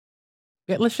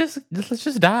Yeah, let's just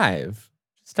dive.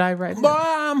 Just dive right in.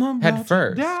 I'm Head about to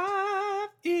first. dive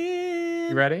in.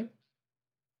 You ready?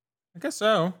 I guess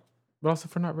so. But also,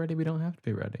 if we're not ready, we don't have to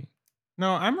be ready.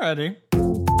 No, I'm ready.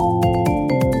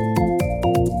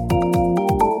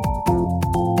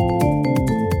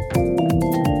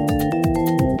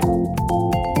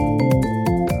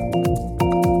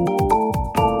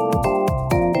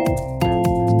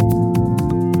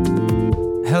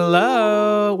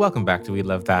 Hello. Welcome back to We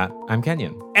Love That. I'm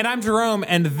Kenyon. And I'm Jerome,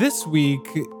 and this week,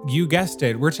 you guessed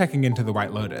it, we're checking into the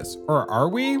White Lotus. Or are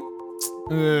we?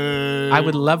 I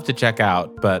would love to check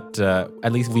out, but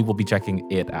at least we will be checking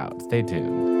it out. Stay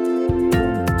tuned.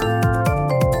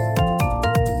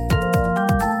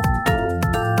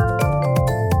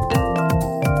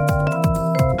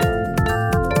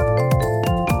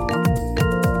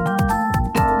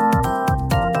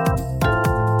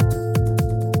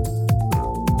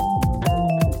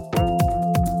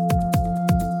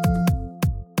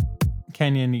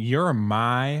 Kenyon, you're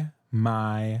I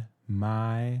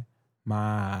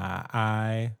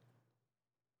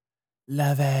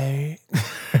love it.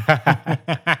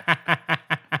 I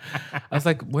was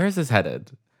like, where's this headed?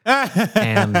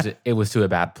 And it was to a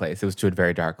bad place. It was to a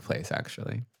very dark place,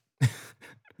 actually.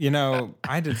 You know,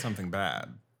 I did something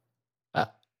bad. Uh,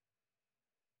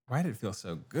 Why did it feel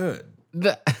so good?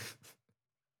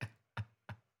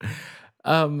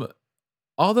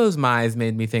 All those my's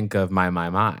made me think of My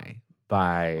by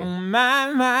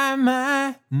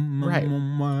My. Right.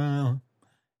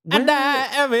 And I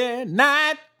every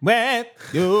night with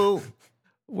you.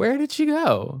 Where did she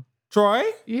go? Troy?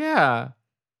 Yeah.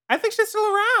 I think she's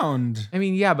still around. I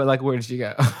mean, yeah, but like, where did she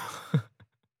go?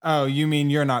 Oh, you mean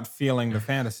you're not feeling the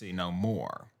fantasy no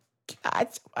more? I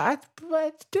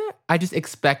just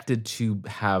expected to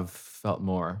have felt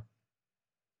more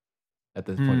at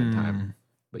this point in time.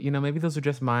 But, you know, maybe those are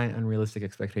just my unrealistic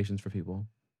expectations for people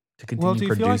to continue do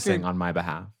you feel like producing you're- on my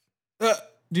behalf.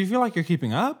 Do you feel like you're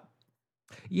keeping up?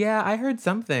 Yeah, I heard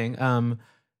something. I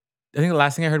think the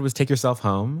last thing I heard was Take Yourself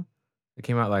Home. It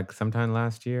came out like sometime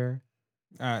last year.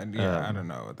 I don't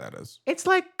know what that is. It's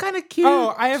like kind of cute.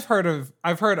 Oh, I've heard of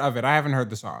it. I haven't heard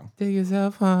the song. Take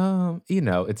yourself home. You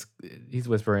know, he's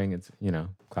whispering. It's, you know,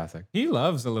 classic. He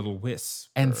loves a little whisper.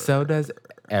 And so does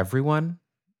everyone.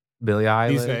 Billie Eilish.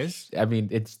 These days? I mean,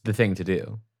 it's the thing to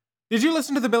do. Did you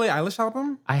listen to the Billie Eilish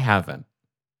album? I haven't.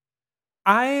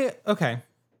 Okay.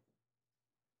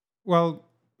 Well,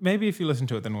 maybe if you listen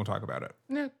to it, then we'll talk about it.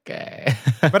 Okay.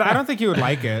 But I don't think you would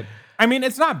like it. I mean,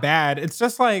 it's not bad. It's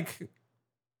just like,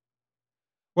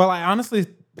 well, I honestly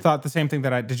thought the same thing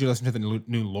did you listen to the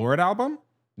new Lorde album?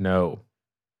 No.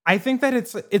 I think that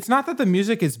it's not that the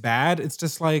music is bad. It's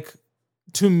just like,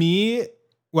 to me,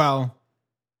 well,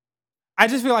 I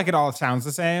just feel like it all sounds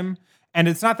the same. And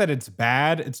it's not that it's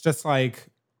bad. It's just like,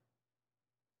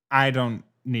 I don't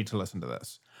need to listen to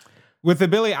this. With the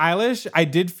Billie Eilish, I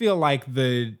did feel like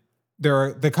the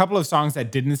couple of songs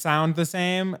that didn't sound the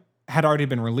same had already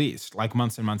been released like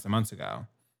months and months and months ago.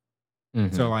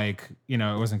 Mhm. So like, you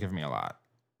know, it wasn't giving me a lot.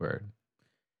 Word.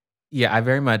 Yeah, I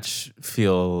very much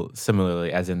feel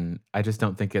similarly, as in, I just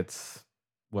don't think it's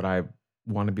what I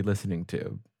want to be listening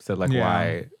to. So like, Yeah.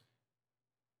 why?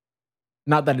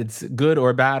 Not that it's good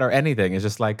or bad or anything. It's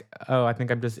just like, oh, I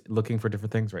think I'm just looking for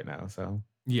different things right now. So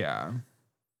Yeah.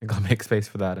 I think I'll make space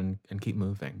for that and keep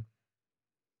moving.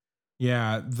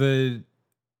 Yeah. The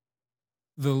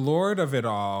Lord of it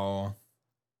all,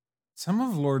 some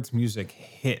of Lord's music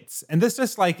hits. And this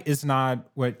just like is not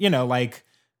what, you know, like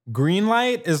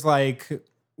Greenlight is like,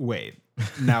 wait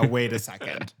a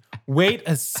second. Wait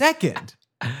a second.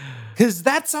 Because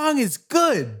that song is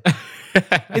good.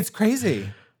 It's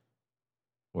crazy.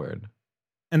 Word.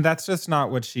 And that's just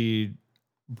not what she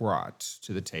brought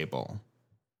to the table.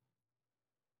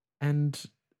 And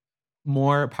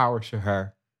more power to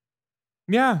her.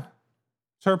 Yeah.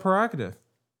 It's her prerogative.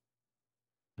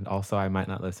 And also, I might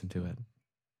not listen to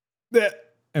it.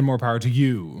 And more power to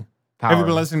you. Power. Have you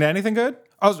been listening to anything good?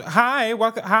 Oh, hi.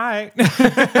 Welcome. Hi.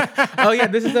 Oh, yeah.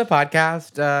 This is a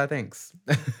podcast. Thanks.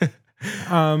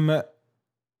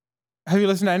 Have you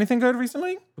listened to anything good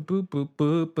recently? Boop, boop,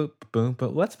 boop, boop, boop,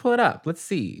 boop. Let's pull it up. Let's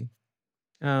see.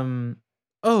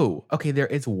 Oh, okay. There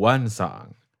is one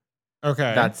song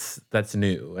Okay. that's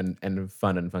new and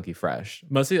fun and funky fresh.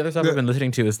 Most of the other stuff I've been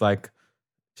listening to is like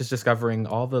just discovering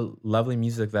all the lovely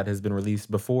music that has been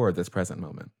released before this present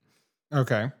moment.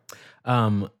 Okay.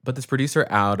 But this producer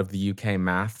out of the UK,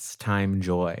 Maths Time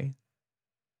Joy,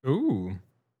 Ooh.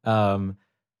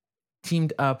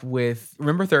 teamed up with,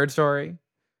 remember Third Story?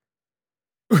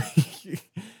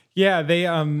 Yeah, they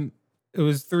it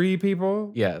was 3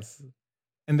 people. Yes.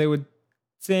 And they would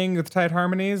sing with tight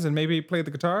harmonies and maybe play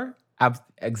the guitar?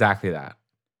 Exactly that.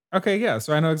 Okay, yeah.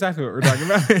 So I know exactly what we're talking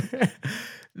about.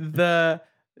 the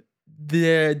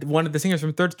one of the singers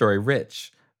from Third Story,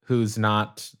 Rich, who's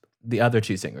not the other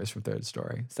two singers from Third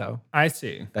Story. So I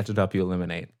see. that should help you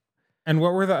eliminate. And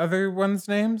what were the other ones'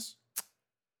 names?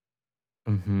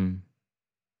 Mm-hmm.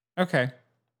 Okay.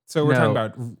 So we're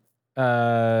talking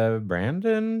about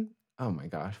Brandon. Oh my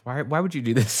gosh. Why would you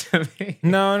do this to me?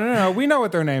 No. We know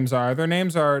what their names are. Their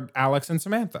names are Alex and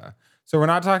Samantha. So we're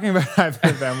not talking about either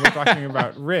of them. We're talking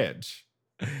about Rich.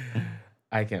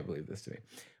 I can't believe this to me.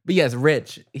 But yes,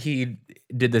 Rich, he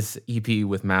did this EP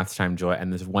with Math's Time Joy,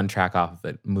 and there's one track off of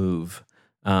it, Move,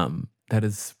 that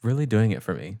is really doing it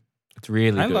for me. It's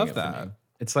really doing love it that. for me.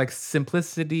 It's like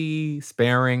simplicity,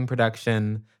 sparing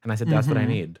production. And I said, that's what I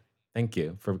need. Thank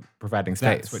you for providing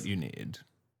space. That's what you need.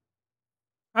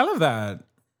 I love that.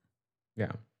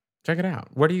 Yeah. Check it out.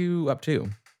 What are you up to?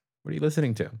 What are you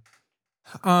listening to?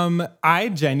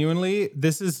 I genuinely,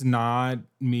 this is not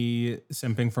me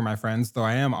simping for my friends, though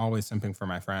I am always simping for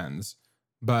my friends,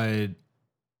 but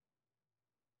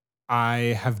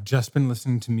I have just been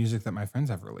listening to music that my friends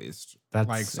have released. That's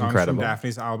like songs incredible. from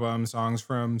Daphne's album, songs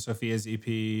from Sophia's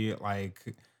EP,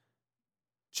 like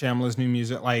Shamla's new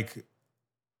music. Like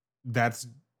that's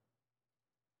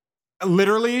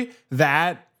literally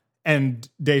that and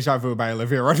Deja Vu by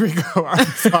Olivia Rodrigo are the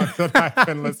songs that I've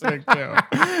been listening to.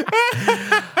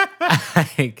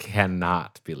 I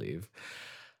cannot believe.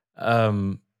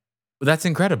 That's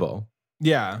incredible.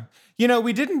 Yeah. You know,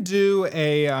 we didn't do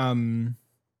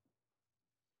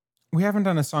we haven't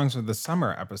done a songs of the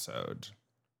summer episode.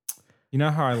 You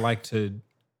know how I like to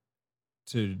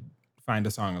find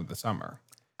a song of the summer.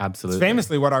 Absolutely. It's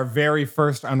famously what our very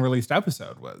first unreleased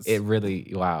episode was. It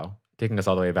really, wow, taking us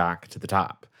all the way back to the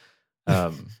top.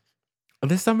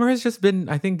 This summer has just been,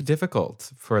 I think,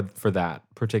 difficult for that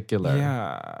particular.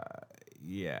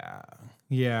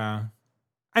 Yeah.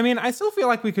 I mean, I still feel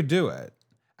like we could do it.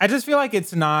 I just feel like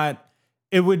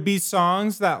it would be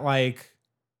songs that like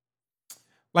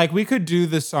we could do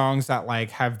the songs that like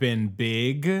have been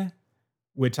big,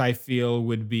 which I feel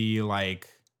would be like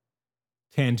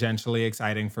tangentially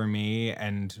exciting for me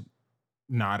and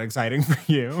not exciting for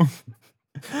you.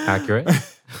 Accurate.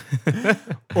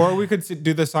 Or we could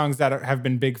do the songs that have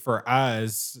been big for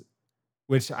us,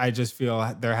 which I just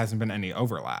feel there hasn't been any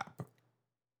overlap.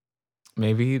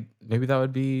 Maybe that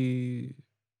would be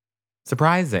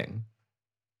surprising.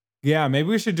 Yeah, maybe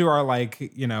we should do our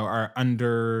our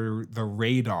under the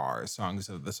radar songs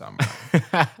of the summer.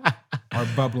 Our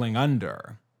bubbling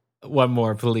under. One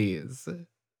more, please.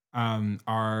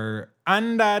 Our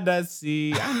under the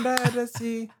sea, under the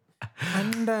sea,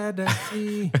 under the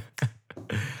sea.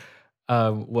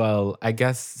 Well, I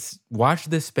guess watch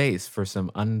this space for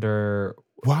some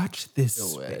Watch this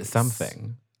space.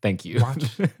 Something. Thank you.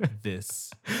 Watch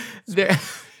this. There,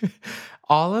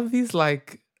 all of these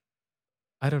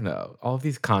I don't know, all of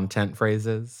these content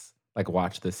phrases, like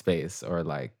watch this space or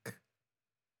like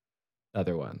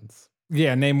other ones.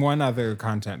 Yeah, name one other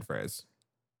content phrase.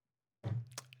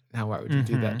 Now, why would you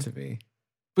do that to me?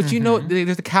 But you know,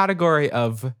 there's a category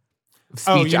of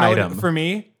speech item. For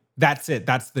me, that's it.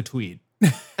 That's the tweet.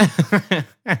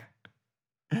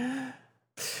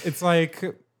 It's like,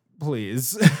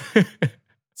 please,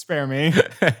 spare me.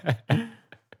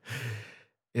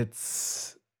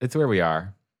 It's where we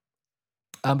are.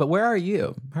 But where are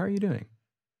you? How are you doing?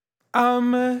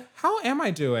 How am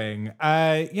I doing?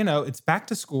 It's back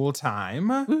to school time.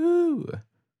 Woo!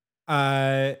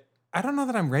 I don't know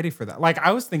that I'm ready for that. Like,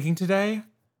 I was thinking today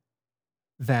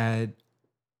that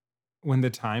when the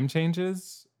time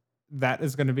changes, that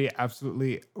is going to be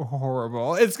absolutely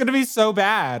horrible. It's going to be so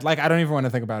bad. Like, I don't even want to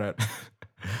think about it.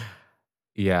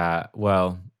 Yeah,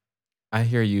 well, I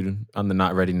hear you on the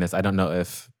not readiness. I don't know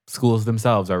if schools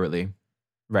themselves are really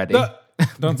ready.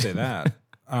 Don't say that.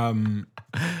 Don't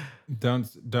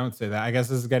say that. I guess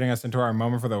this is getting us into our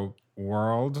moment for the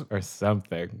world. Or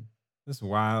something. This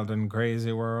wild and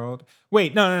crazy world.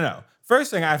 Wait, no. First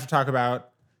thing I have to talk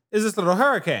about is this little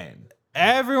hurricane.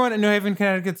 Everyone in New Haven,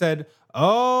 Connecticut said,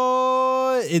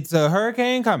 oh, it's a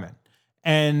hurricane coming.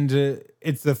 And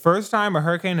it's the first time a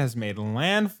hurricane has made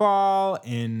landfall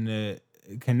in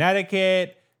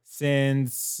Connecticut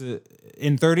since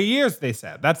in 30 years, they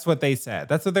said. That's what they said.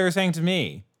 That's what they were saying to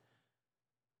me.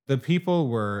 The people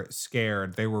were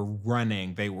scared. They were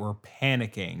running. They were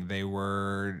panicking. They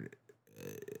were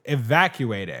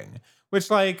evacuating, which,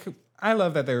 like, I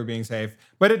love that they were being safe,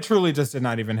 but it truly just did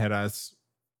not even hit us.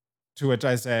 To which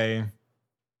I say,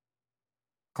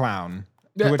 clown.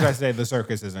 To which I say, the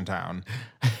circus is in town.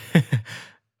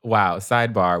 Wow.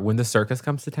 Sidebar. When the circus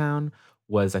comes to town,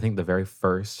 was, I think, the very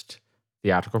first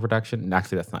theatrical production. And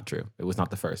actually, that's not true. It was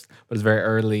not the first, but it's a very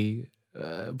early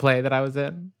play that I was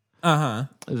in.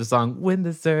 There's a song, "When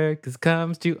the circus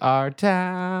comes to our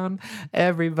town,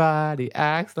 everybody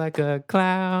acts like a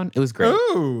clown." It was great.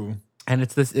 Ooh. And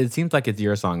it's this. It seems like it's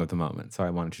your song of the moment, so I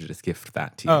wanted to just gift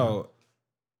that to you. Oh.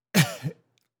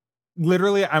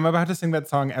 Literally, I'm about to sing that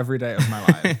song every day of my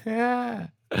life. Yeah.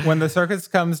 When the circus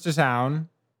comes to town,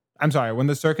 I'm sorry, when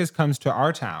the circus comes to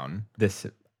our town, This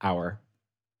hour.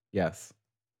 Yes.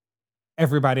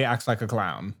 everybody acts like a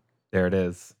clown. There it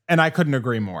is. And I couldn't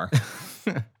agree more.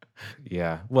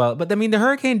 Yeah. Well, but I mean, the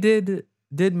hurricane did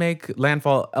make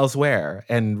landfall elsewhere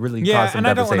and really Yeah, cause some and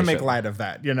I don't want to devastation. make light of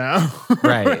that, you know?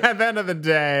 Right. At the end of the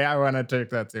day, I want to take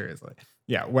that seriously.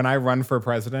 Yeah, when I run for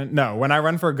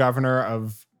governor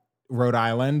of Rhode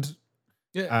Island,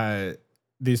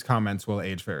 these comments will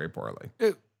age very poorly.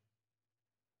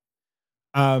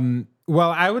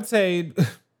 Well, I would say the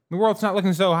world's not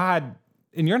looking so hot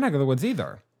in your neck of the woods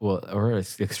either. Well, or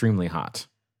it's extremely hot.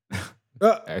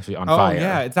 Actually on Oh, fire.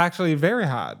 yeah, it's actually very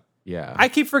hot. Yeah. I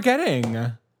keep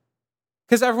forgetting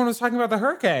because everyone was talking about the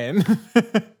hurricane.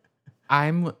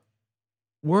 I'm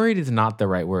worried is not the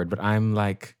right word, but I'm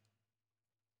like,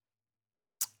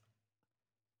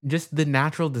 just the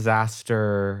natural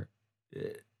disaster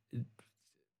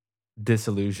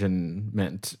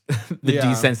disillusionment, the Yeah.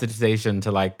 desensitization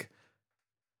to, like,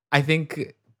 I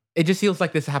think it just feels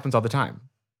like this happens all the time,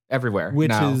 everywhere. Which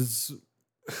now. is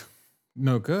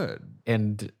no good.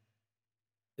 And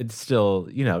it's still,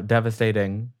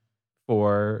 devastating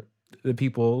for the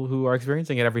people who are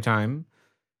experiencing it every time.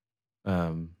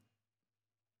 But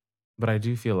I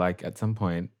do feel like at some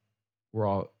point we're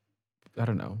all, I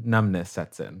don't know, numbness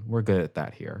sets in. We're good at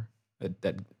that here.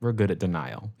 We're good at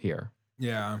denial here.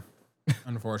 Yeah,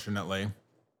 unfortunately.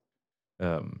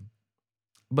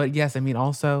 But yes, I mean,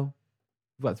 also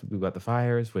we've got the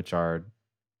fires, which are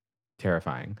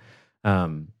terrifying.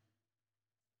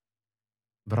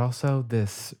 But also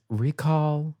this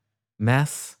recall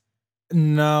mess.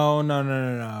 No.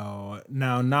 Not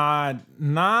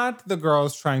the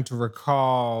girls trying to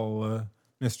recall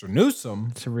Mr.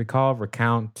 Newsom. To recall,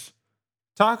 recount,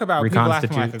 Talk about people acting like a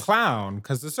reconstitute. clown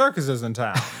because the circus is in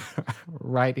town.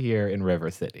 Right here in River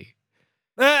City.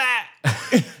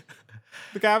 The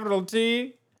capital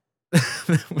T.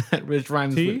 Which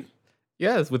rhymes T? with,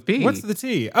 yes, with P. What's the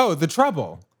T? Oh, the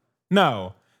trouble.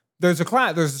 No. There's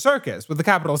a circus with the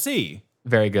capital C.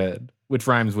 Very good. Which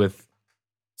rhymes with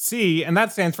C, and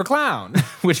that stands for clown.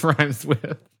 which rhymes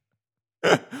with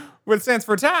Which stands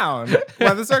for town.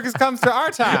 When the circus comes to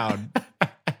our town,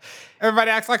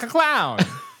 everybody acts like a clown.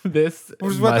 this.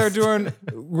 Which is what they're doing,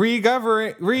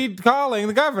 recalling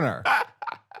the governor.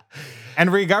 And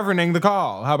regoverning the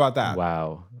call. How about that?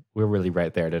 Wow. We're really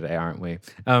right there today, aren't we?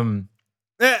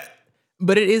 Eh.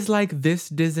 But it is like this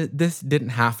didn't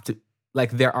have to,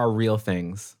 like, there are real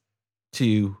things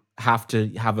to have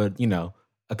a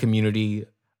community,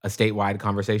 a statewide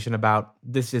conversation about.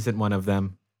 This isn't one of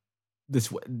them.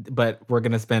 But we're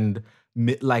going to spend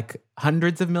like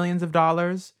hundreds of millions of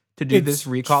dollars to do this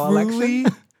recall election.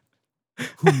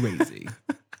 Crazy.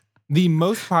 The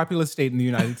most populous state in the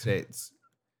United States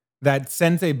that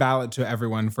sends a ballot to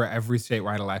everyone for every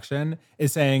statewide election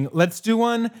is saying, let's do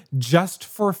one just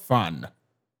for fun.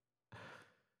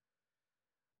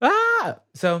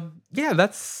 So yeah,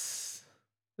 that's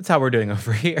how we're doing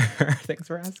over here. Thanks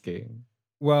for asking.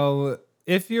 Well,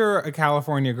 if you're a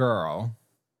California girl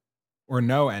or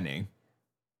know any,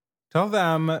 tell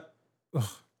them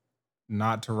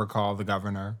not to recall the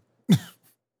governor.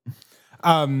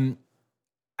 I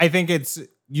think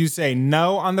you say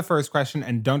no on the first question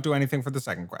and don't do anything for the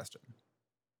second question.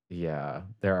 Yeah,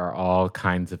 there are all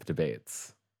kinds of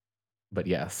debates. But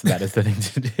yes, that is the thing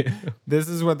to do. This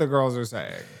is what the girls are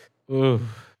saying. Ooh.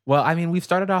 Well, I mean, we've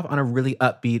started off on a really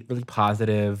upbeat, really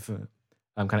positive,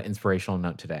 kind of inspirational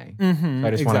note today. Mm-hmm, So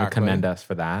I just want to commend us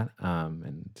for that.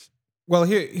 Well,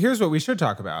 here's what we should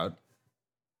talk about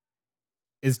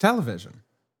is television.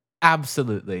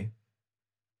 Absolutely.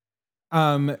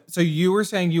 So you were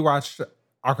saying you watched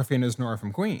Awkwafina's Nora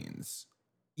from Queens.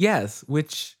 Yes,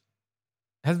 which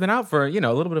has been out for, a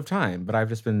little bit of time, but I've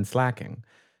just been slacking.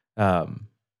 I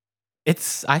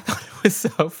thought it was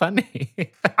so funny.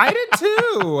 I did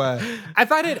too. I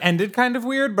thought it ended kind of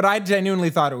weird, but I genuinely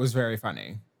thought it was very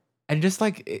funny. And just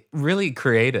really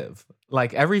creative.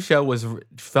 Like every show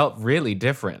felt really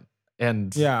different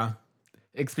and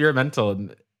experimental.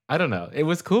 And I don't know. It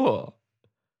was cool.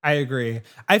 I agree.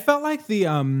 I felt like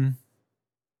I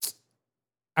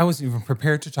wasn't even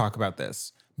prepared to talk about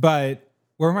this, but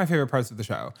what were my favorite parts of the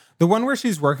show? The one where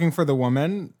she's working for the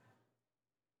woman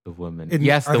The woman. In,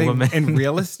 yes, are the they woman. in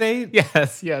real estate?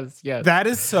 yes. That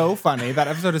is so funny. That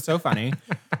episode is so funny.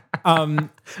 And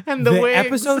the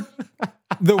wigs.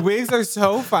 The wigs are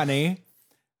so funny.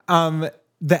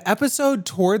 The episode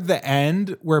toward the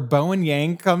end where Bowen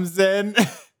Yang comes in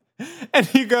and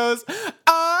he goes,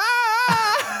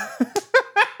 ah!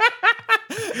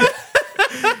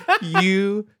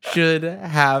 You should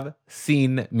have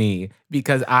seen me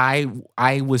because I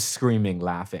was screaming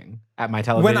laughing at my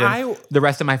television. The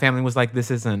rest of my family was like, "This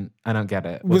isn't. I don't get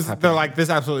it." They're like, "This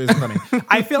absolutely isn't funny."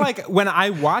 I feel like when I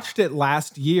watched it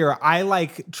last year, I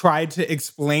like tried to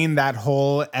explain that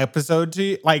whole episode to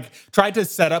you, like tried to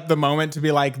set up the moment to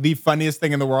be like the funniest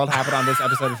thing in the world happened on this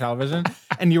episode of television,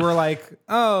 and you were like,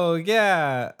 "Oh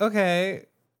yeah, okay."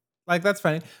 Like that's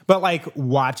funny. But like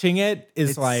watching it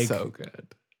is like so good.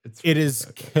 It is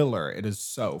killer. It is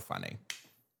so funny.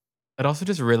 It also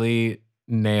just really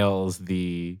nails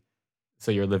the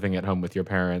so you're living at home with your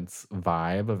parents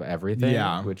vibe of everything,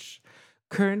 which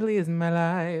currently is my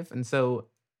life. And so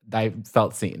I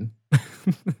felt seen.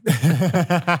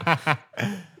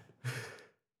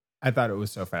 I thought it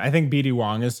was so funny. I think BD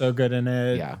Wong is so good in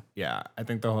it. Yeah. Yeah. I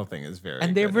think the whole thing is very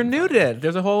And they've renewed it.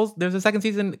 There's a second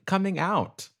season coming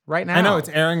out right now. I know, it's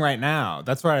airing right now.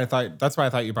 That's why I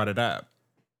thought you brought it up.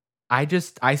 I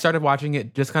started watching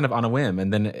it just kind of on a whim,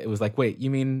 and then it was like, wait, you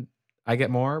mean I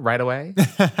get more right away?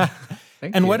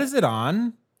 And what is it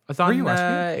on? It's on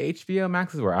HBO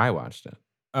Max is where I watched it.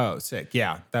 Oh, sick.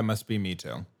 Yeah, that must be me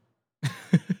too.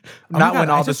 Not when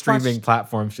all the streaming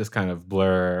platforms just kind of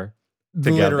blur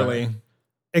together. Literally.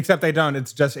 Except they don't.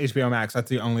 It's just HBO Max. That's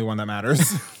the only one that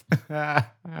matters.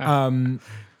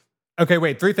 Okay,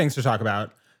 wait. 3 things to talk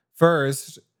about.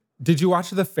 First, did you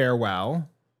watch The Farewell?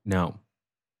 No.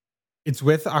 It's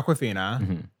with Awkwafina.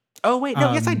 Mm-hmm. Oh, wait.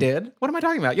 No, yes, I did. What am I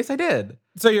talking about? Yes, I did.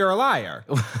 So you're a liar.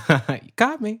 You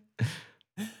got me.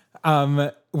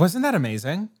 Wasn't that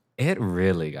amazing? It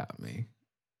really got me.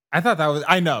 I thought that was...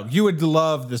 I know. You would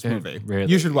love this movie.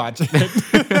 Really? You should watch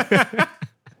it.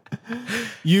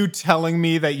 You telling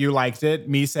me that you liked it.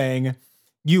 Me saying...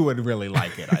 You would really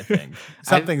like it, I think.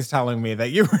 Something's telling me that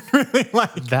you would really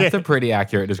like it. That's a pretty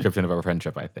accurate description of our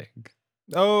friendship, I think.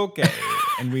 Okay.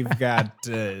 And we've got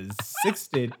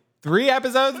 63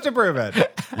 episodes to prove it.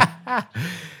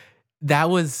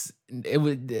 That was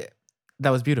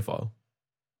beautiful.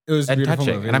 It was and beautiful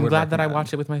touching. movie. And I'm glad that I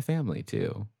watched it with my family,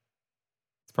 too.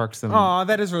 Sparked some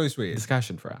that is really sweet.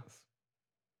 Discussion for us.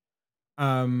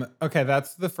 Okay,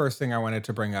 that's the first thing I wanted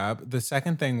to bring up. The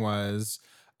second thing was...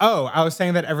 I was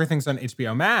saying that everything's on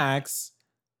HBO Max,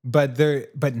 but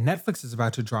Netflix is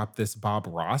about to drop this Bob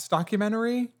Ross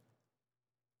documentary.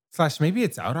 / maybe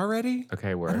it's out already?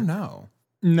 Okay, word. I don't know.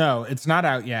 No, it's not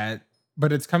out yet,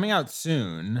 but it's coming out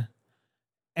soon.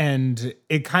 And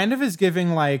it kind of is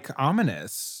giving like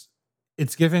ominous.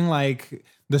 It's giving like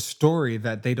the story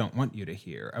that they don't want you to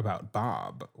hear about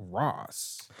Bob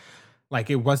Ross.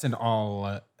 Like it wasn't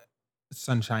all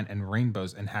sunshine and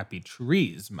rainbows and happy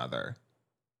trees, mother.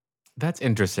 That's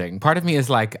interesting. Part of me is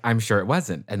like, I'm sure it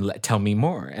wasn't, and tell me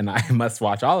more. And I must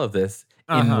watch all of this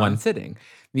in one sitting.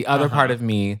 The other part of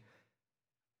me,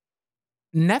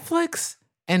 Netflix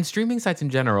and streaming sites in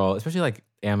general, especially like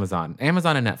Amazon and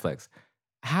Netflix,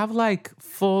 have like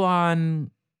full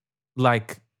on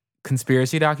like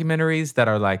conspiracy documentaries that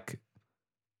are like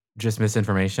just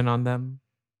misinformation on them.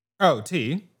 Oh,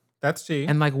 T. That's T.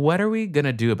 And like, what are we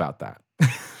gonna do about that?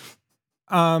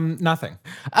 Nothing.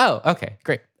 Oh, okay,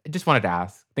 great. I just wanted to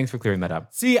ask. Thanks for clearing that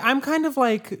up. See, I'm kind of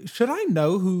like, should I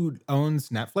know who owns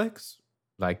Netflix?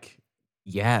 Like,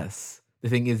 yes. The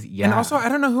thing is, yeah. And also, I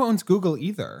don't know who owns Google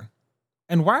either.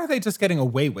 And why are they just getting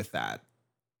away with that?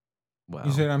 Well,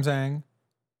 you see what I'm saying?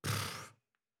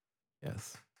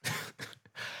 Yes.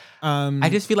 I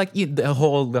just feel like the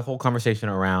whole conversation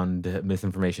around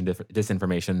misinformation,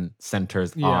 disinformation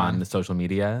centers on social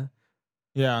media.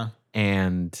 Yeah.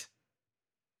 And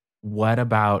what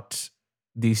about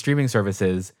these streaming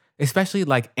services, especially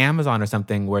like Amazon or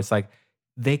something, where it's like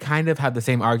they kind of have the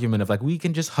same argument of like, we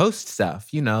can just host stuff,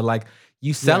 like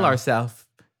you sell our stuff.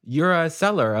 You're a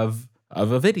seller of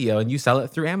a video and you sell it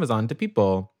through Amazon to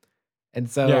people. And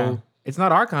so it's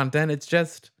not our content. It's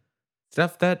just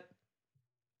stuff that.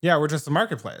 Yeah, we're just a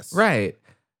marketplace. Right.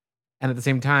 And at the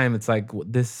same time, it's like,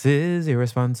 this is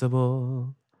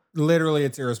irresponsible. Literally,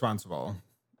 it's irresponsible.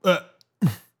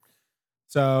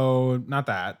 So, not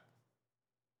that.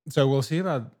 So, we'll see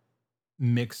about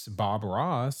Mix Bob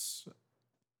Ross.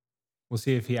 We'll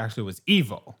see if he actually was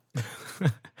evil.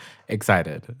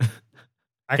 Excited.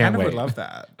 I kind of would love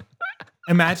that.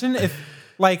 Imagine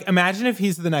if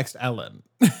he's the next Ellen.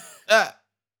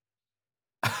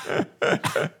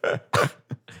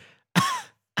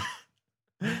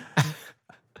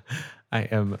 I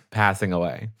am passing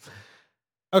away.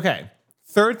 Okay.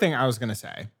 Third thing I was going to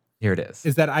say Here it is.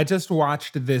 that I just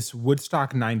watched this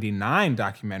Woodstock 99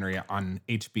 documentary on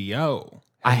HBO.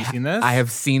 Have you seen this? I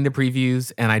have seen the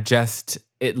previews, and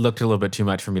it looked a little bit too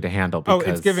much for me to handle. Oh,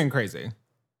 it's giving crazy.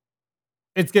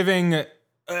 It's giving,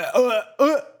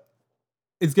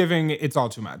 it's all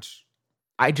too much.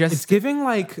 It's giving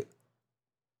like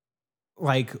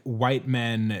white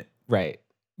men right.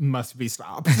 must be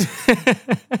stopped.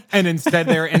 And instead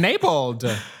they're enabled.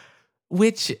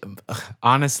 Which,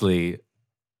 honestly,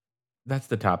 that's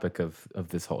the topic of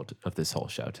this whole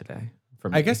show today. For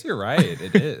me. I guess you're right.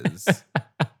 It is.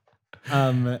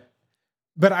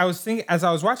 But I was thinking as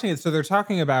I was watching it, so they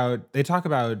talk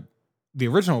about the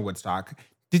original Woodstock.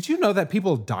 Did you know that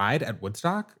people died at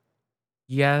Woodstock?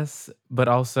 Yes, but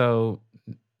also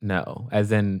no.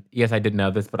 As in, yes, I did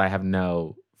know this, but I have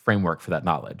no framework for that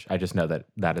knowledge. I just know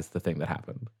that is the thing that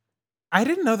happened. I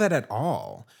didn't know that at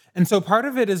all. And so part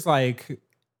of it is like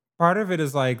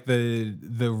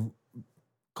the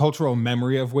cultural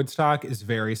memory of Woodstock is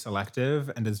very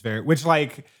selective and which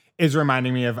like is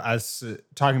reminding me of us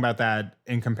talking about that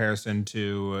in comparison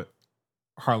to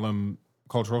Harlem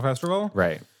Cultural Festival.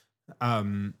 Right.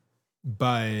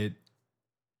 But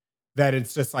that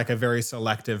it's just like a very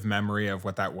selective memory of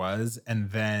what that was. And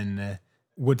then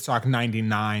Woodstock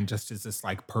 99 just is this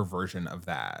like perversion of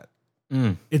that.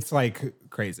 It's like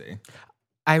crazy.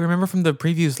 I remember from the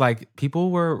previews, like people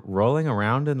were rolling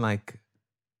around in like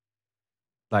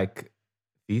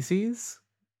feces.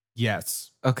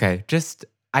 Yes. Okay.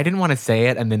 I didn't want to say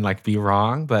it and then like be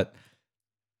wrong, but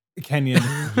Kenyon,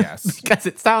 yes. Because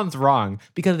it sounds wrong.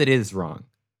 Because it is wrong.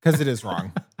 Because it is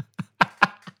wrong.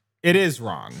 It is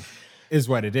wrong, is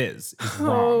what it is. It's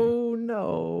wrong. Oh,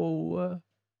 no.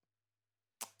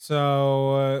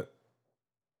 So,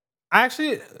 I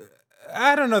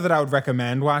don't know that I would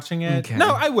recommend watching it. Okay.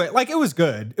 No, I would. Like, it was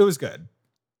good. It was good.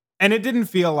 And it didn't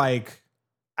feel like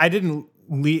I didn't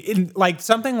like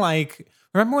something like,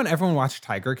 remember when everyone watched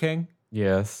Tiger King?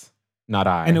 Yes. Not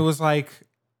I. And it was like,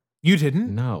 you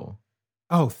didn't? No.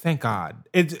 Oh, thank God.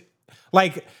 It's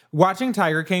like watching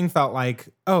Tiger King felt like,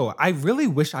 oh, I really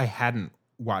wish I hadn't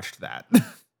watched that.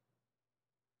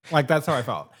 Like, that's how I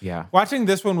felt. Yeah. Watching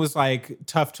this one was like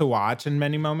tough to watch in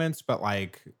many moments, but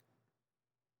like,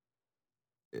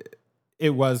 it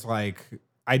was like,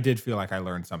 I did feel like I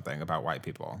learned something about white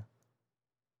people.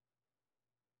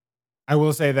 I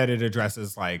will say that it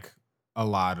addresses like a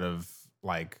lot of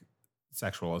like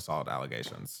sexual assault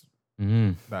allegations.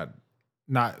 That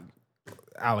not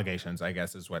allegations, I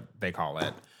guess is what they call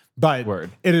it. But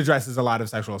it addresses a lot of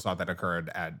sexual assault that occurred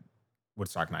at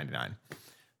Woodstock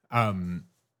 99.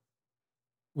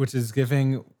 Which is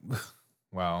giving,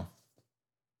 well,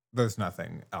 there's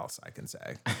nothing else I can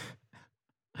say.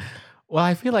 Well,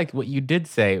 I feel like what you did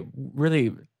say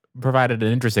really provided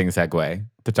an interesting segue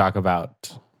to talk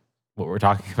about what we're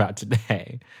talking about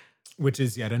today. Which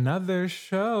is yet another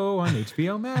show on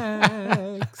HBO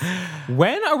Max.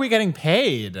 When are we getting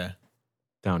paid?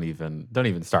 Don't even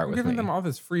start with me. Giving them all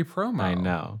this free promo. I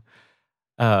know.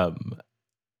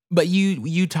 But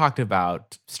you talked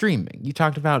about streaming. You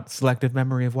talked about selective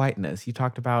memory of whiteness. You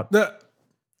talked about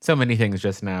so many things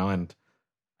just now, and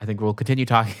I think we'll continue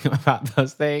talking about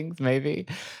those things, maybe.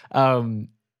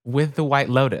 With The White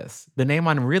Lotus, the name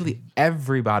on really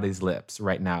everybody's lips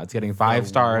right now. It's getting 5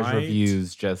 stars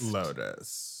reviews,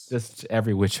 just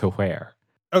every which aware.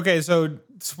 Okay, so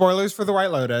spoilers for The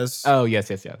White Lotus. Oh,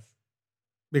 yes.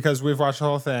 Because we've watched the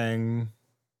whole thing.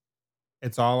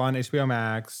 It's all on HBO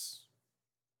Max.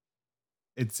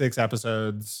 It's 6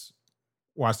 episodes.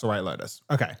 Watch The White Lotus.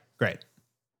 Okay, great.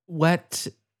 Where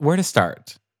to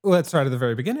start? Let's start at the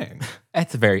very beginning.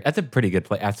 That's a pretty good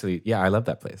place. Actually, yeah, I love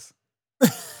that place.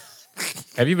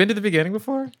 Have you been to the beginning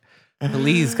before?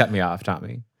 Please cut me off,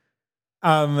 Tommy.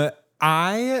 Okay.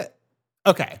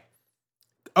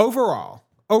 Overall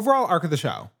arc of the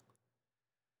show.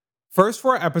 First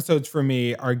 4 episodes for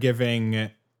me are giving.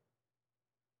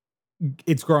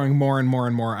 It's growing more and more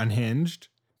and more unhinged.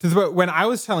 When I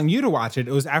was telling you to watch it,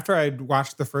 it was after I'd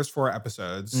watched the first 4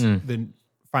 episodes. The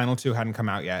final 2 hadn't come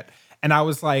out yet. And I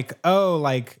was like, oh,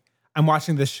 like, I'm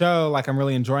watching this show, like, I'm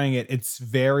really enjoying it. It's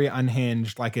very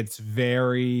unhinged, like, it's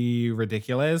very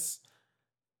ridiculous.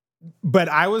 But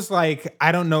I was like,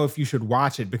 I don't know if you should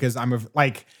watch it because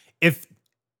like, if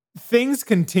things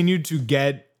continue to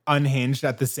get unhinged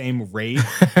at the same rate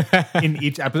in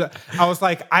each episode, I was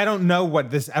like, I don't know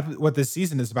what this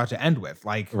season is about to end with.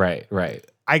 Like, right.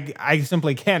 I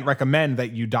simply can't recommend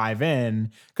that you dive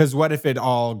in because what if it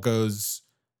all goes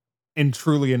in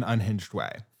truly an unhinged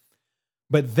way?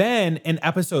 But then in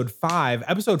episode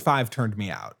 5 turned me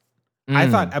out. I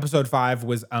thought episode 5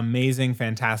 was amazing,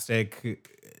 fantastic,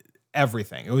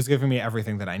 everything. It was giving me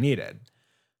everything that I needed.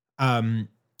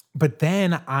 But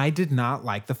then I did not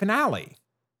like the finale.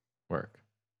 Work.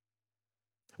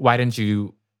 Why didn't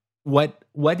you? What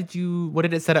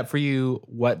did it set up for you?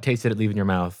 What taste did it leave in your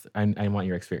mouth? I want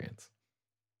your experience.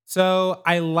 So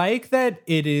I like that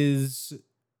it is,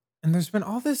 and there's been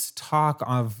all this talk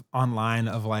of online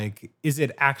of like, is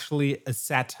it actually a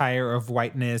satire of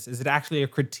whiteness? Is it actually a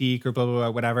critique or blah, blah, blah,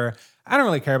 whatever? I don't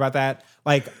really care about that.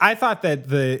 Like, I thought that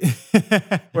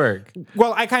Work.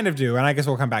 Well, I kind of do, and I guess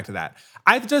we'll come back to that.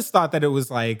 I just thought that it was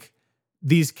like,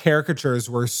 these caricatures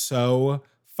were so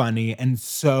funny and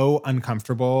so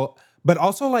uncomfortable, but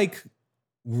also like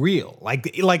real.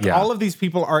 Like Yeah. all of these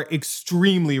people are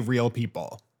extremely real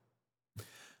people.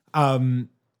 And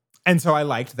so I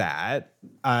liked that.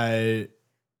 I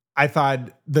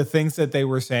thought the things that they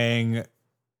were saying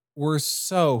were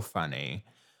so funny.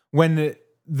 When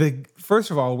first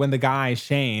of all, when the guy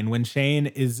when Shane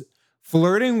is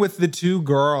flirting with the two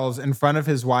girls in front of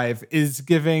his wife, is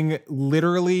giving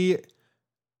literally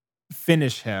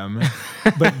finish him.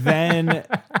 But then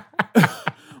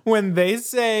when they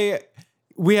say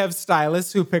we have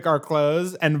stylists who pick our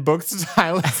clothes and book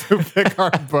stylists who pick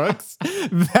our books,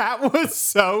 that was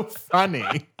so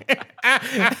funny.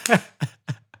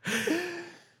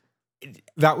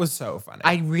 That was so funny.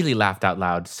 I really laughed out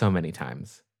loud so many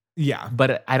times. Yeah.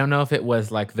 But I don't know if it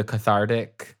was like the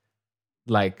cathartic,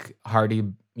 like hearty,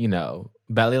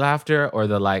 belly laughter, or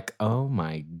the like, oh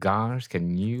my gosh,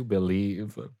 can you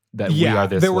believe that we are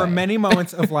this there way? were many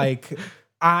moments of like,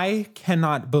 I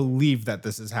cannot believe that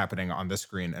this is happening on the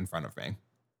screen in front of me.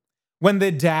 When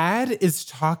the dad is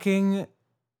talking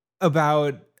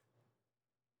about,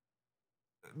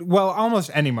 well, almost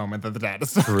any moment that the dad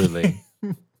is talking. Truly.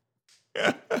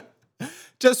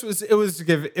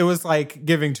 It was like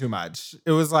giving too much.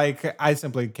 It was like, I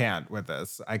simply can't with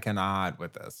this. I cannot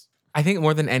with this. I think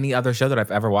more than any other show that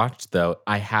I've ever watched, though,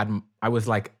 I was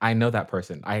like, I know that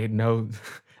person. I know,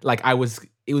 like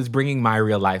it was bringing my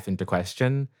real life into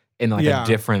question in like a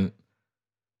different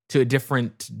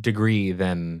degree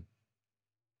than,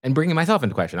 and bringing myself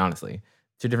into question, honestly,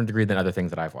 to a different degree than other things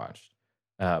that I've watched.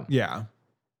 But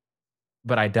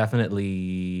I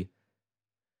definitely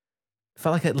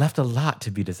felt like it left a lot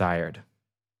to be desired.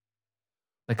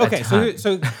 Like, okay,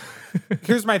 so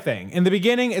here's my thing. In the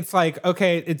beginning, it's like,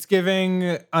 okay, it's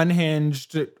giving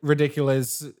unhinged,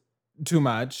 ridiculous, too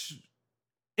much,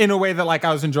 in a way that like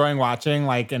I was enjoying watching,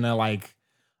 like in a like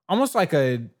almost like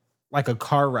a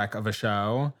car wreck of a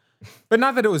show. But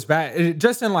not that it was bad,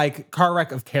 just in like car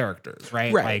wreck of characters,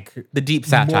 right? Like the deep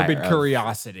satire, morbid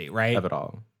curiosity, right? Of it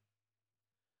all.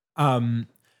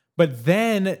 But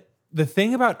then the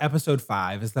thing about episode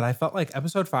 5 is that I felt like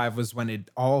episode 5 was when it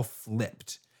all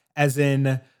flipped, as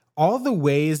in all the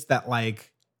ways that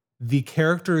like the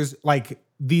characters, like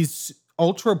these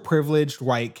ultra privileged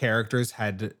white characters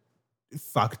had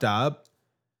fucked up,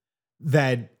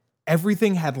 that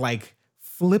everything had like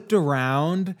flipped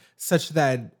around such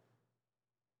that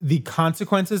the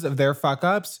consequences of their fuck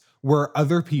ups were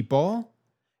other people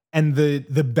and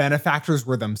the benefactors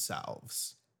were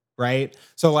themselves, right?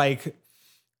 So like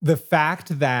the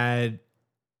fact that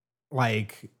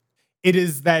like it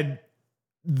is that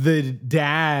the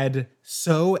dad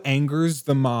so angers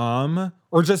the mom,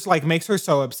 or just like makes her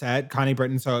so upset, Connie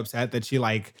Britton so upset that she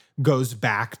like goes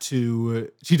back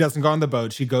she doesn't go on the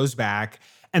boat, she goes back,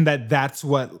 and that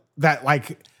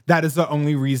is the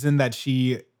only reason that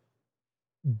she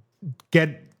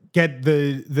the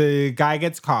guy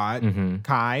gets caught,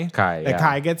 Kai,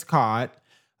 Kai gets caught.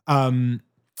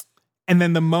 And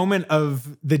then the moment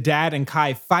of the dad and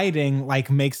Kai fighting, like,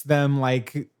 makes them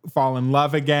like fall in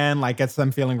love again, like gets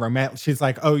them feeling romantic. She's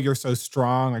like, oh, you're so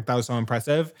strong. Like, that was so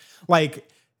impressive. Like,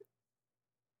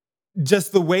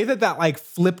 just the way that like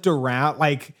flipped around.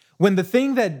 Like, when the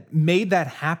thing that made that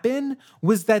happen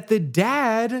was that the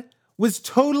dad was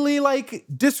totally like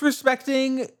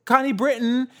disrespecting Connie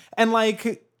Britton and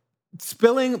like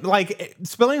spilling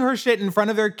her shit in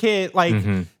front of their kid. Like,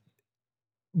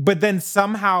 but then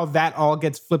somehow that all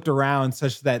gets flipped around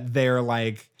such that they're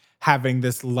like having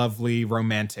this lovely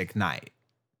romantic night.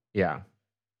 Yeah.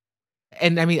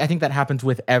 And I mean, I think that happens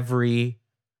with every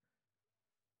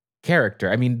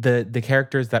character. I mean, the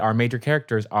characters that are major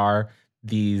characters are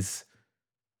these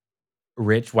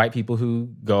rich white people who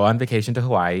go on vacation to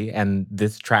Hawaii, and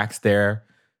this tracks the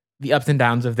ups and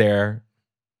downs of their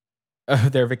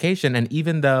vacation. And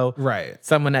even though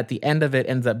someone at the end of it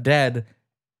ends up dead,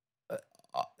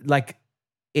 like,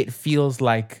 it feels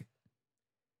like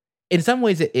in some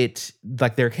ways it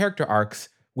like their character arcs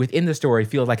within the story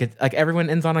feels like it's like everyone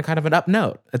ends on a kind of an up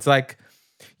note. It's like,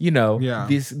 you know, Yeah.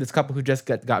 this couple who just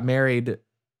got married,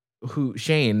 who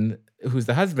Shane, who's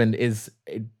the husband, is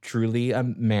truly a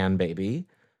man baby.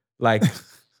 Like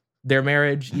their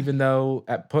marriage, even though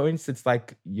at points it's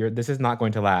like this is not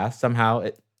going to last, somehow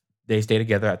they stay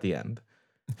together at the end.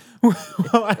 Well,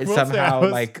 I It's will say somehow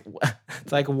like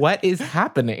it's like, what is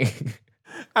happening?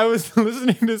 I was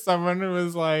listening to someone who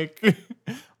was like,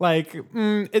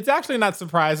 it's actually not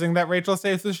surprising that Rachel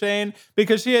stays with Shane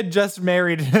because she had just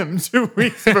married him 2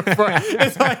 weeks before.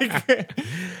 It's like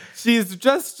she's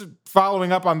just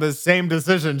following up on the same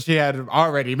decision she had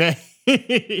already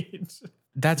made.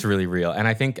 That's really real. And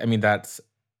I think, I mean, that's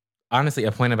honestly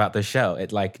a point about the show.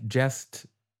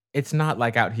 It's not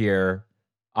like out here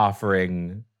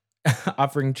offering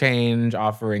change,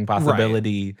 offering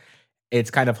possibility. Right. It's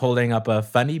kind of holding up a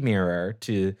funny mirror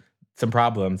to some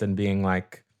problems and being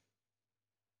like,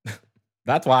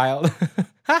 that's wild.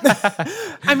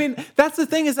 I mean, that's the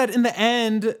thing, is that in the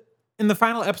end, in the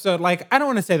final episode, like, I don't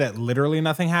want to say that literally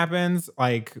nothing happens.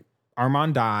 Like,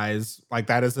 Armand dies. Like,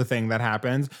 that is the thing that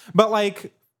happens. But,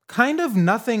 like, kind of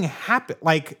nothing happened.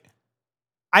 Like,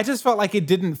 I just felt like it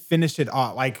didn't finish it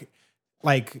off.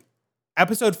 Like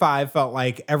episode 5 felt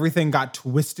like everything got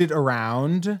twisted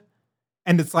around.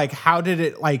 And it's like, how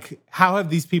have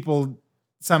these people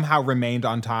somehow remained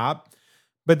on top?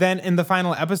 But then in the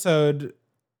final episode,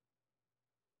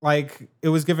 like, it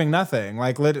was giving nothing.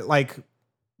 Like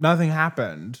nothing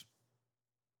happened.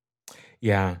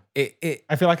 Yeah.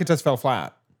 I feel like it just fell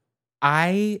flat.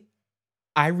 I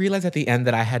realized at the end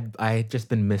that I had just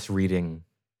been misreading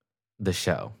the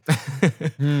show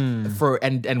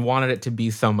and wanted it to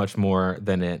be so much more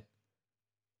than it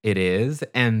is.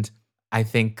 And I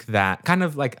think that kind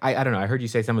of like, I don't know, I heard you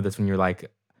say some of this when you're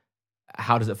like,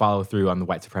 how does it follow through on the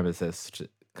white supremacist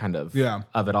kind of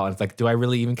of it all? And it's like, do I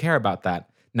really even care about that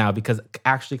now? Because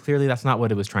actually, clearly that's not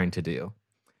what it was trying to do.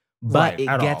 But it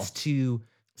gets to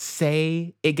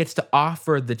say, it gets to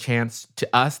offer the chance to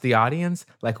us, the audience,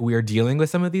 like we're dealing with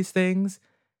some of these things.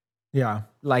 Yeah.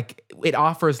 Like it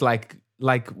offers like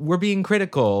we're being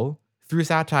critical through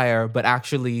satire, but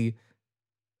actually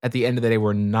at the end of the day,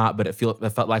 we're not, but it felt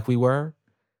like we were.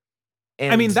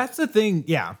 And I mean, that's the thing.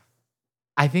 Yeah.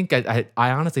 I think I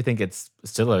honestly think it's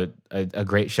still a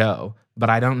great show, but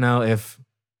I don't know if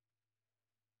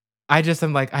I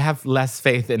have less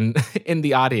faith in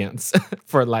the audience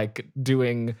for like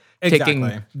taking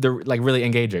the like really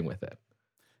engaging with it.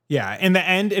 Yeah, in the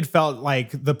end, it felt like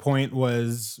the point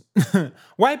was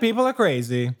white people are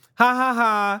crazy. Ha ha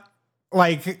ha.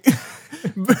 Like,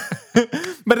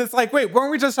 but it's like, wait,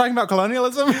 weren't we just talking about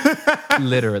colonialism?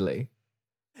 Literally.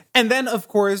 And then, of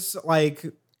course, like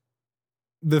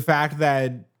the fact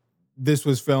that this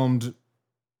was filmed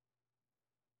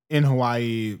in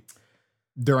Hawaii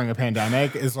during a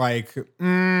pandemic is like,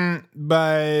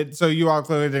 but so you all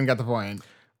clearly didn't get the point.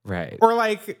 Right. Or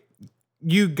like,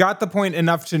 you got the point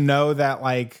enough to know that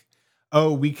like,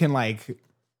 oh, we can like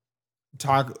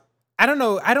talk. I don't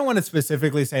know. I don't want to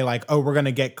specifically say like, oh, we're going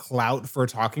to get clout for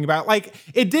talking about, like,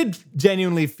 it did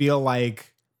genuinely feel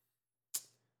like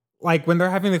when they're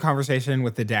having the conversation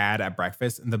with the dad at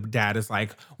breakfast and the dad is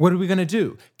like, what are we going to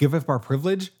do? Give up our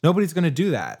privilege? Nobody's going to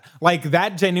do that. Like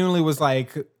that genuinely was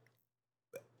like,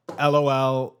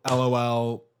 LOL,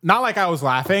 LOL. Not like I was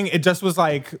laughing. It just was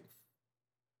like,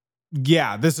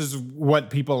 yeah, this is what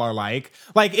people are like.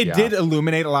 Like it did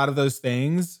illuminate a lot of those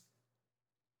things,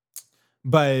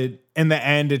 but in the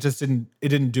end, it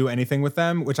didn't do anything with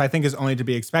them, which I think is only to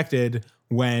be expected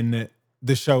when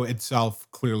the show itself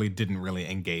clearly didn't really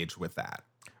engage with that.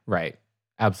 Right.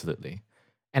 Absolutely.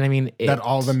 And I mean, that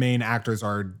all the main actors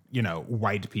are,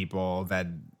 white people, that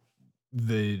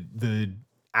the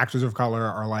actors of color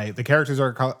are like, the characters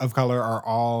of color are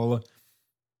all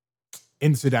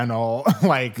incidental.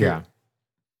 Like, yeah.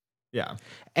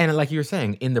 And like you were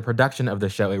saying, in the production of the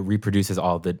show, it reproduces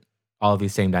all of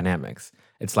these same dynamics.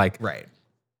 It's like, right.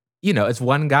 It's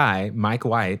one guy, Mike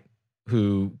White,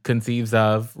 who conceives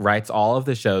of, writes all of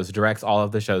the shows, directs all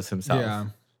of the shows himself. Yeah.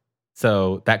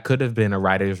 So that could have been a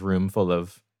writer's room full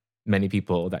of many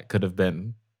people. That could have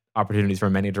been opportunities for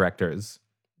many directors.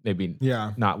 Maybe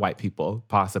not white people,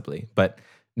 possibly, but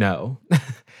no.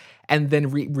 And then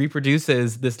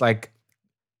reproduces this like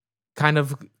kind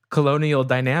of colonial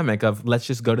dynamic of, let's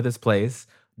just go to this place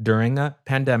during a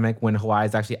pandemic when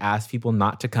Hawaii's actually asked people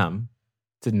not to come,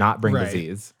 to not bring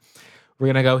disease. We're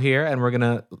going to go here and we're going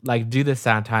to like do this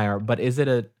satire, but it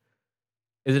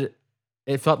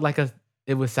felt like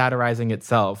it was satirizing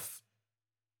itself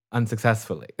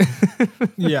unsuccessfully.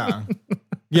 Yeah.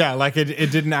 Yeah. Like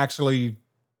it didn't actually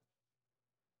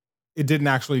it didn't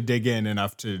actually dig in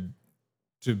enough to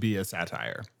be a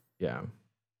satire. Yeah.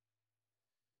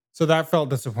 So that felt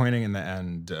disappointing in the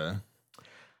end.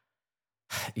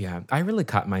 Yeah. I really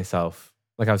caught myself,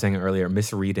 like I was saying earlier,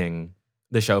 misreading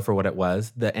the show for what it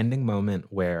was. The ending moment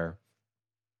where,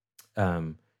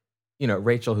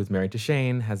 Rachel, who's married to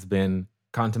Shane, has been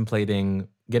contemplating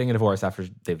getting a divorce after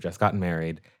they've just gotten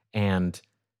married. And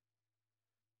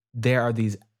there are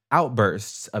these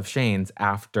outbursts of Shane's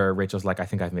after Rachel's like, I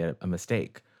think I've made a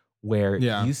mistake, where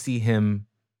you see him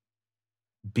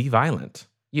be violent.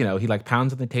 He like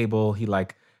pounds on the table. He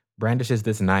like brandishes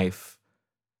this knife.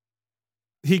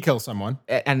 He kills someone.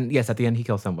 And yes, at the end, he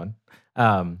kills someone.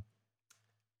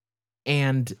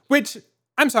 And which,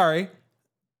 I'm sorry,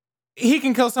 he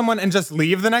can kill someone and just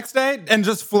leave the next day and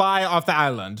just fly off the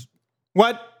island.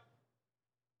 What?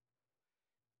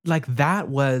 Like that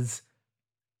was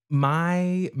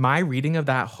my reading of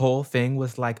that whole thing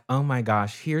was like, oh my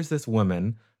gosh, here's this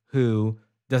woman who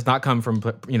does not come from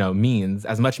means,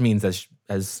 as much means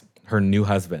as her new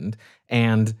husband,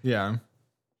 and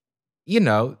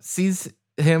sees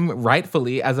him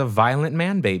rightfully as a violent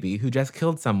man baby who just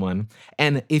killed someone.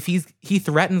 And if he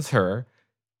threatens her,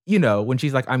 when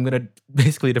she's like, I'm gonna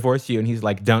basically divorce you, and he's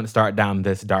like, don't start down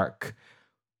this dark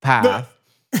path.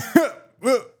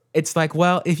 It's like,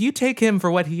 well, if you take him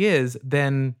for what he is,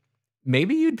 then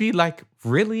maybe you'd be like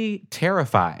really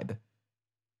terrified.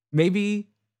 Maybe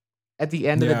at the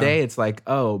end of the day, it's like,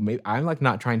 oh, maybe I'm like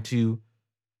not trying to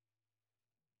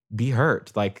be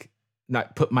hurt, like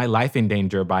not put my life in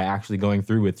danger by actually going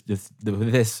through with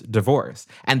this divorce.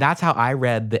 And that's how I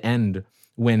read the end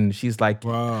when she's like,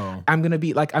 whoa, I'm going to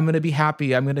be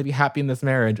happy. I'm going to be happy in this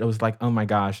marriage. I was like, oh my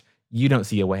gosh, you don't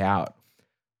see a way out.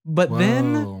 But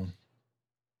then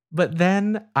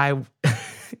I,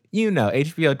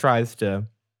 HBO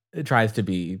tries to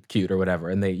be cute or whatever.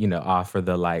 And they, offer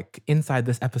the like inside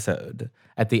this episode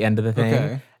at the end of the thing.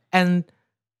 Okay. And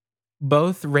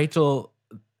both Rachel,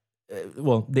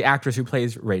 the actress who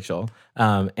plays Rachel,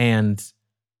 and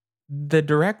the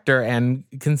director and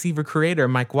conceiver creator,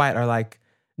 Mike White, are like,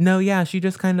 no, yeah, she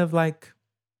just kind of like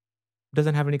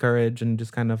doesn't have any courage and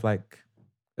just kind of like,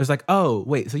 it was like, oh,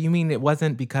 wait, so you mean it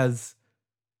wasn't because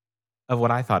of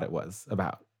what I thought it was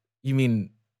about? You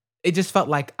mean, it just felt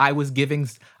like I was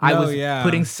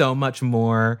putting so much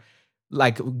more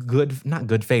like not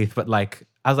good faith, but like,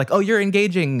 I was like, oh, you're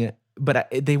engaging, but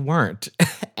they weren't.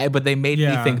 But they made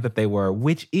me think that they were,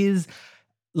 which is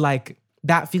like,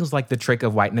 that feels like the trick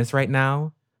of whiteness right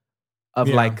now. Of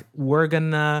like, we're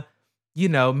gonna,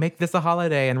 make this a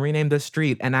holiday and rename the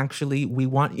street. And actually, we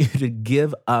want you to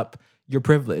give up your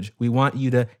privilege. We want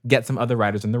you to get some other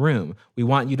writers in the room. We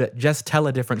want you to just tell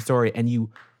a different story. And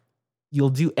you'll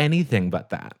do anything but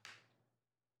that.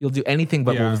 You'll do anything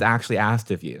but what was actually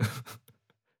asked of you.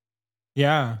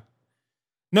 Yeah.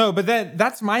 No, but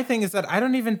that's my thing, is that I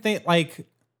don't even think like,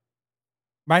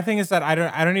 my thing is that I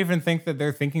don't even think that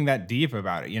they're thinking that deep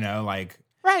about it, like,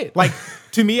 right. Like,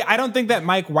 to me, I don't think that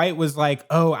Mike White was like,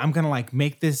 oh, I'm going to like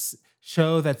make this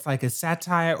show that's like a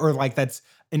satire or like that's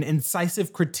an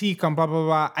incisive critique on blah, blah,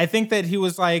 blah. I think that he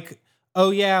was like,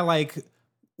 oh yeah, like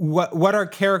what are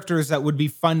characters that would be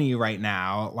funny right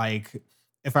now? Like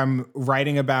if I'm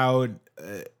writing about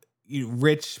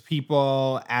rich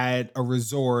people at a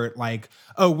resort, like,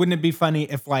 oh, wouldn't it be funny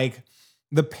if like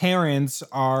the parents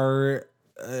are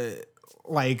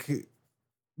like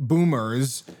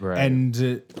boomers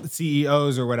and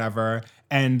CEOs or whatever,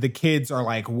 and the kids are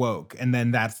like woke, and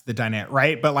then that's the dynamic,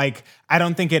 right? But like, I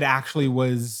don't think it actually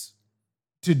was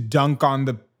to dunk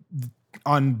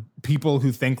on people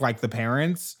who think like the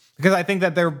parents, because I think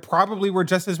that there probably were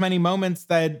just as many moments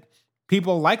that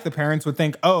people like the parents would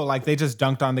think, oh, like they just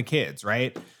dunked on the kids,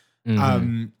 right?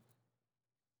 Mm-hmm.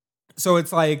 So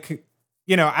it's like,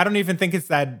 I don't even think it's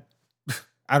that.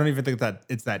 I don't even think that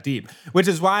it's that deep, which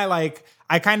is why, like,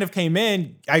 I kind of came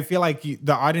in. I feel like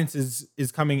the audience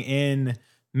is coming in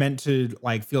meant to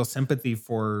like feel sympathy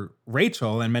for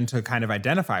Rachel and meant to kind of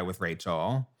identify with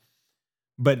Rachel.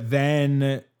 But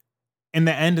then in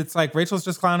the end, it's like Rachel's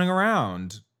just clowning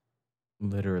around.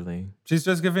 Literally. She's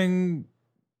just giving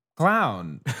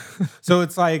clown. So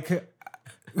it's like,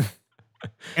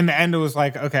 in the end, it was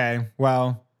like, okay,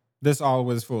 well, this all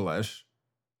was foolish.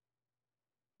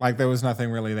 Like, there was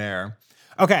nothing really there.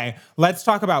 Okay, let's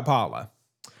talk about Paula.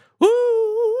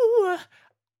 Woo!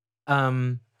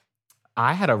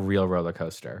 I had a real roller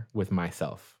coaster with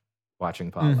myself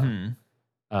watching Paula.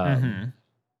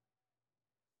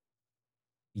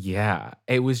 Yeah,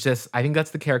 it was just, I think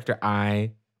that's the character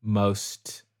I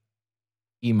most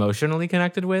emotionally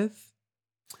connected with.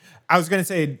 I was going to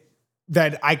say,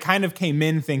 that I kind of came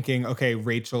in thinking, okay,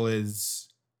 Rachel is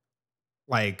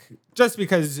like, just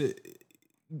because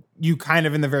you kind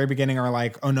of in the very beginning are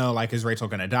like, oh no, like, is Rachel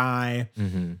gonna die?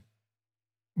 Mm-hmm.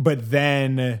 But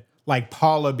then like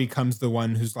Paula becomes the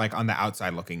one who's like on the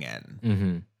outside looking in.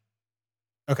 Mm-hmm.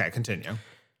 Okay, continue.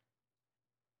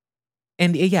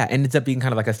 And yeah, and ends up being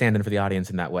kind of like a stand-in for the audience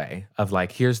in that way of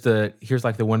like, here's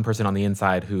like the one person on the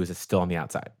inside who is still on the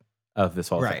outside of this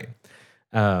whole Right.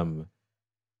 thing.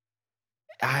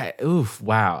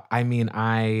 Wow. I mean,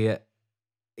 I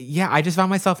just found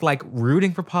myself like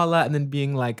rooting for Paula and then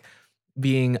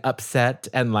being upset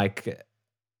and like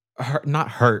not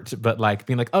hurt, but like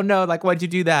being like, oh no, like why'd you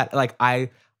do that? Like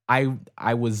I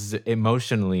was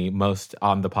emotionally most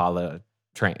on the Paula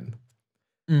train.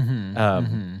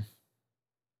 Mm-hmm.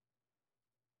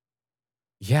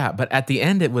 Yeah, but at the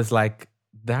end it was like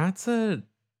that's a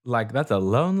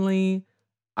lonely,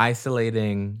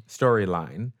 isolating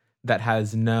storyline that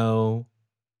has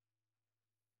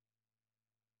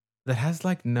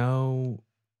like no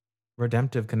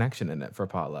redemptive connection in it for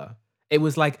Paula. It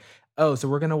was like, oh, so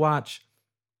we're gonna watch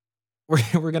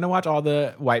all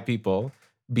the white people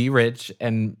be rich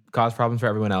and cause problems for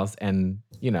everyone else and,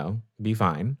 be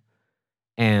fine.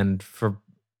 And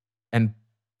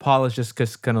Paula's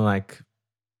just gonna like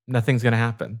nothing's gonna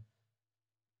happen.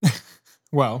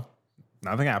 Well,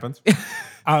 nothing happens.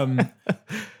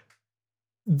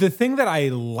 The thing that I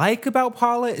like about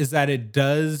Paula is that it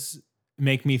does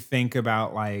make me think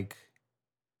about like,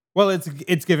 well,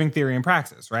 it's giving theory and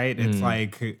praxis, right? It's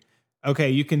like, okay,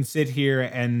 you can sit here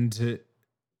and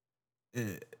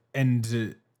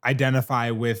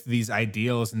identify with these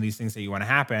ideals and these things that you want to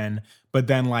happen, but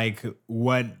then like,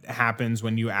 what happens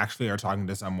when you actually are talking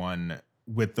to someone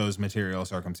with those material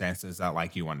circumstances that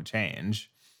like you want to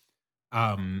change?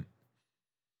 And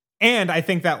I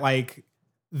think that like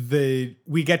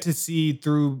we get to see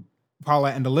through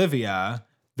Paula and Olivia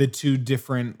the two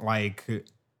different like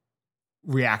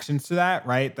reactions to that,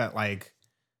 right? That like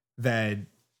that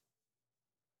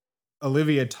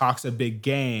Olivia talks a big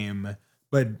game,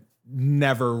 but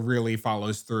never really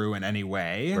follows through in any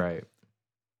way. Right.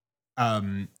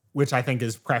 Which I think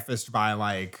is prefaced by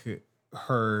like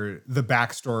the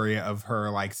backstory of her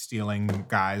like stealing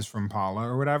guys from Paula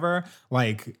or whatever.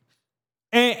 Like,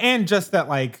 and just that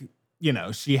like,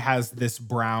 she has this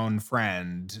brown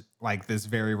friend, like this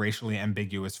very racially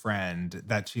ambiguous friend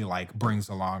that she like brings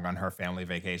along on her family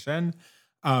vacation.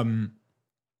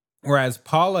 Whereas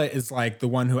Paula is like the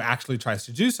one who actually tries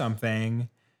to do something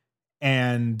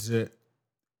and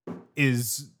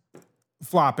is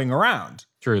flopping around.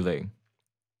 Truly.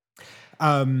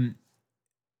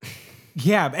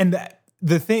 Yeah, and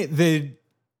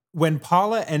when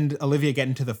Paula and Olivia get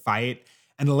into the fight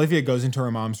and Olivia goes into her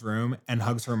mom's room and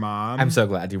hugs her mom. I'm so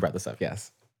glad you brought this up,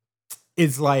 yes.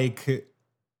 It's like,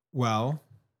 well,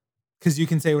 because you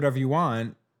can say whatever you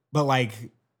want, but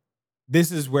like,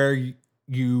 this is where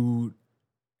you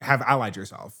have allied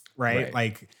yourself, right?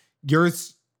 Like,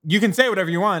 you can say whatever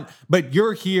you want, but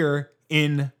you're here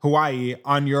in Hawaii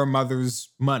on your mother's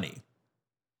money.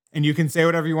 And you can say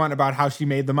whatever you want about how she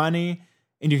made the money,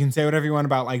 and you can say whatever you want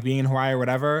about like being in Hawaii or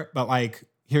whatever, but like,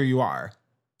 here you are.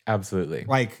 Absolutely.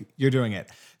 Like, you're doing it.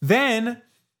 Then,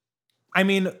 I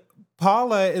mean,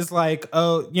 Paula is like,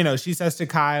 oh, she says to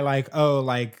Kai, like, oh,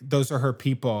 like, those are her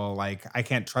people. Like, I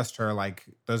can't trust her. Like,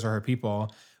 those are her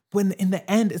people. When in the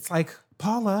end, it's like,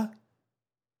 Paula,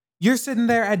 you're sitting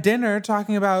there at dinner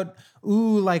talking about,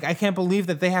 ooh, like, I can't believe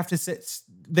that they have to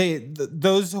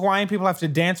those Hawaiian people have to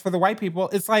dance for the white people.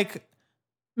 It's like,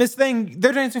 Miss Thing,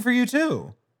 they're dancing for you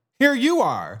too. Here you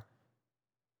are.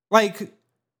 Like,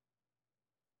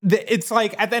 it's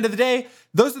like at the end of the day,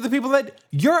 those are the people that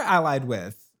you're allied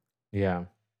with. Yeah.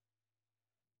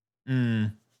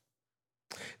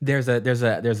 There's that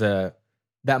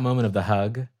moment of the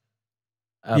hug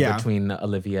between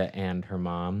Olivia and her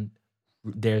mom.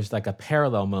 There's like a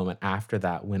parallel moment after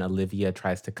that when Olivia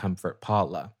tries to comfort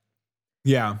Paula.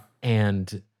 Yeah.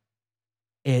 And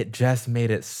it just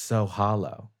made it so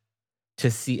hollow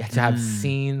to have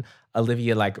seen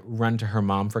Olivia like run to her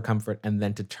mom for comfort and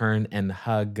then to turn and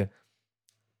hug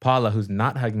Paula, who's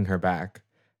not hugging her back.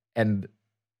 And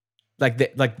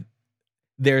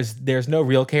there's no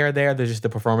real care there. There's just the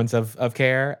performance of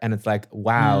care. And it's like,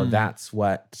 wow, that's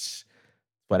what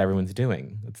everyone's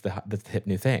doing. That's the hip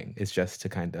new thing. It's just to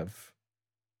kind of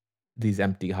these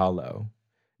empty, hollow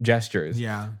gestures.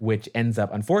 Yeah. Which ends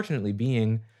up unfortunately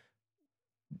being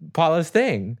Paula's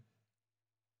thing.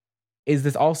 Is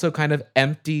this also kind of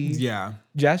empty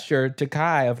gesture to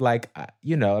Kai of like, I'm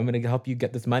going to help you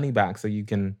get this money back so you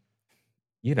can,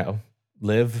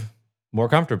 live more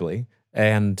comfortably.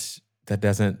 And that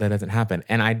doesn't happen.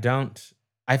 And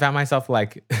I found myself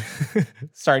like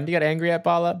starting to get angry at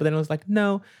Paula, but then I was like,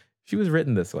 no, she was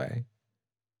written this way.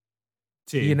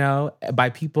 You know, by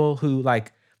people who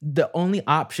like the only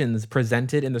options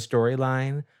presented in the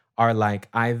storyline are like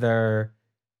either,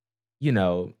 you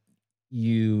know,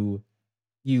 you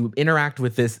interact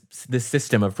with this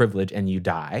system of privilege and you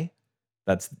die.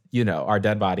 That's, you know, our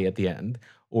dead body at the end.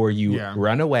 Or you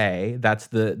run away. That's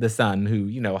the son who,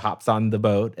 you know, hops on the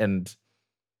boat and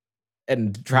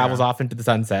travels off into the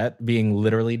sunset, being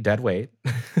literally dead weight.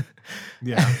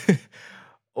 Yeah.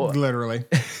 Literally.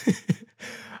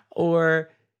 Or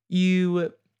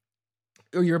you're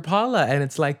Paula, and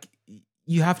it's like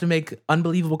you have to make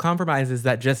unbelievable compromises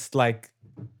that just like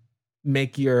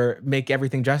make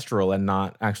everything gestural and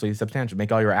not actually substantial.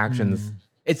 Make all your actions.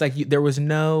 It's like there was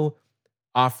no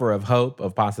offer of hope,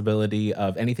 of possibility,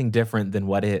 of anything different than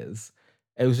what is.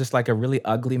 It was just like a really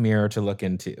ugly mirror to look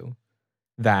into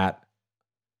that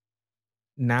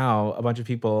now a bunch of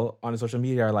people on social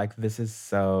media are like, this is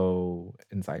so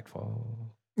insightful.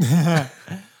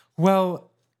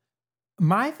 Well,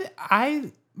 my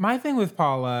thing with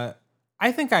Paula,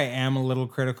 I think I am a little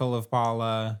critical of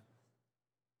Paula,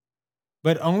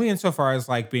 but only insofar as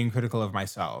like being critical of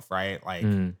myself, right? Like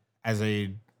as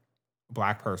a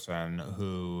Black person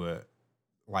who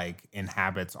like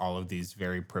inhabits all of these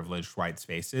very privileged white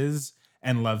spaces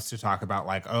and loves to talk about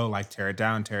like, oh, like tear it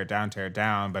down, tear it down, tear it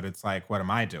down. But it's like, what am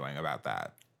I doing about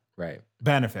that? Right.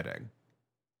 Benefiting.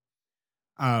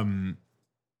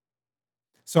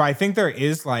 So I think there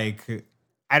is like,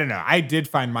 I don't know. I did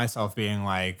find myself being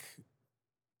like,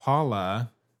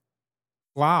 Paula,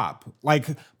 flop. Like,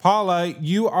 Paula,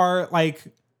 you are like,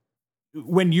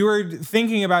 when you're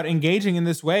thinking about engaging in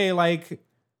this way, like,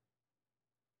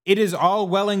 it is all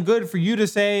well and good for you to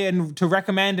say and to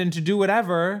recommend and to do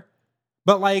whatever.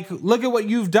 But like, look at what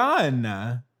you've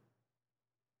done.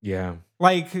 Yeah.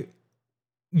 Like,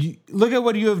 look at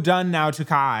what you have done now to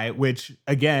Kai, which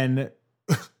again,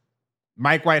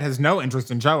 Mike White has no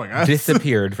interest in showing us.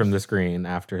 Disappeared from the screen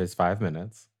after his 5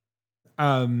 minutes.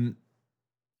 And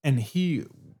he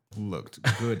looked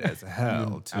good as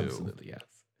hell too. Absolutely, yes.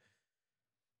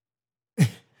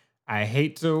 I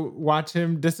hate to watch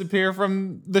him disappear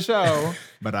from the show,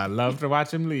 but I love to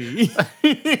watch him leave.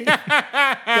 Get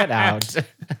out.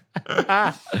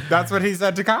 That's what he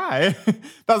said to Kai.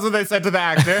 That's what they said to the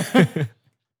actor.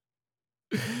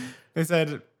 They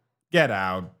said, get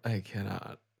out. I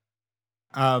cannot.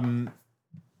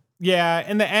 Yeah,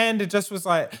 in the end, it just was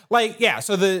like, yeah,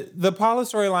 so the Paula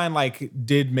storyline, like,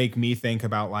 did make me think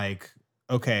about, like,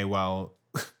 okay, well,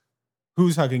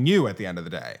 who's hugging you at the end of the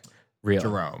day? Real.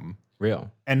 Jerome.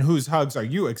 Real. And whose hugs are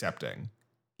you accepting,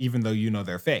 even though you know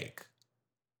they're fake?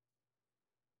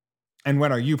 And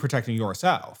when are you protecting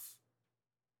yourself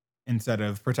instead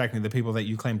of protecting the people that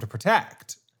you claim to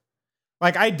protect?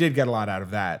 Like, I did get a lot out of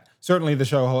that. Certainly the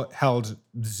show held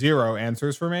zero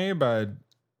answers for me, but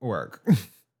work.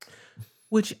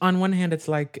 Which on one hand, it's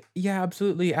like, yeah,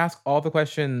 absolutely. Ask all the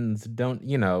questions. Don't,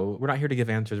 you know, we're not here to give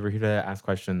answers. We're here to ask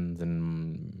questions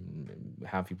and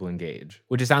have people engage,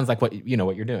 which it sounds like what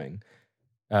you're doing.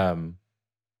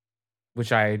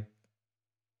 Which I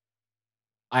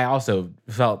also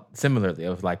felt similarly. I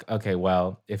was like, okay,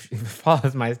 well, if Paul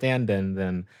is my stand-in,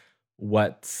 then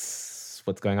what's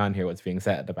going on here? What's being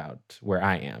said about where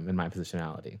I am in my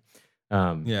positionality?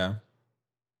 Yeah.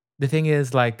 The thing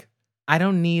is, like, I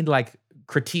don't need like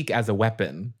critique as a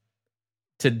weapon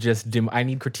to just do. I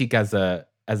need critique as a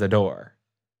door.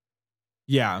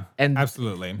 Yeah, and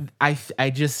absolutely. I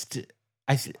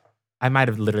might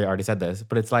have literally already said this,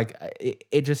 but it's like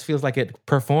it just feels like it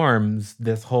performs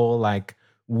this whole like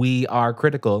we are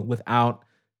critical without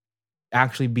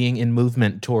actually being in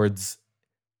movement towards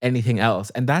anything else,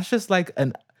 and that's just like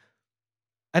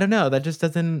I don't know. That just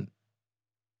doesn't.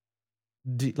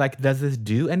 Does this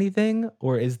do anything,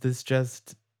 or is this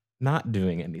just not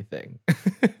doing anything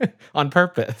on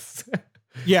purpose?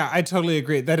 Yeah, I totally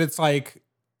agree that it's like,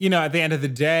 at the end of the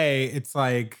day, it's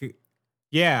like,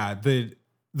 yeah, the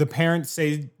parents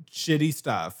say shitty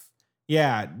stuff.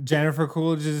 Yeah, Jennifer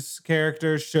Coolidge's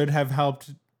character should have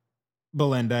helped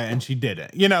Belinda and she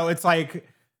didn't. It's like,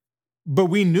 but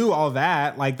we knew all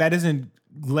that. Like, that isn't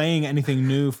laying anything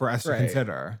new for us to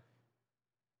consider.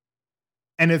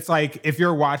 And it's like, if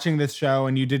you're watching this show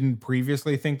and you didn't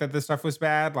previously think that this stuff was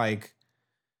bad, like,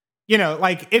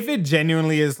 like if it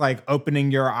genuinely is like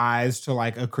opening your eyes to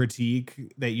like a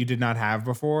critique that you did not have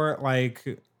before,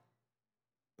 like,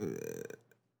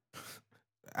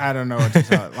 I don't know what to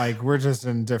tell. Like, we're just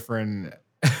in different.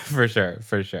 For sure.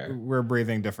 We're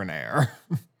breathing different air.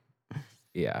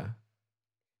 Yeah.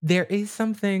 There is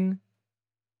something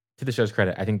to the show's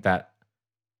credit, I think that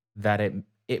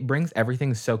it brings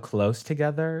everything so close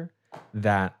together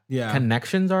that Yeah.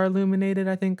 connections are illuminated,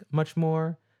 I think, much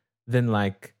more than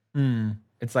like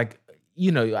it's like,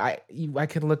 I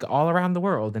could look all around the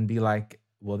world and be like,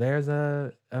 well, there's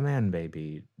a man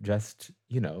baby just,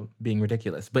 being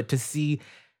ridiculous. But to see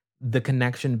the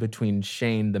connection between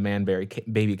Shane, the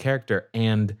baby character,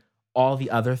 and all the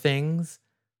other things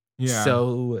Yeah.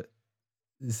 so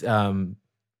um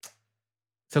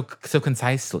so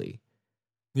concisely.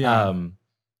 Yeah.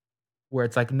 Where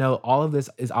it's like, no, all of this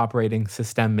is operating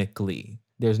systemically.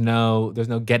 There's no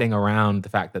getting around the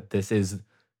fact that this is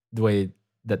the way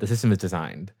that the system is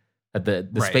designed, that the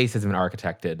Right. space has been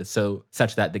architected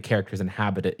such that the characters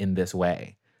inhabit it in this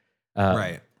way.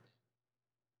 Right.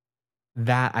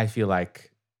 That I feel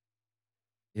like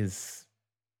is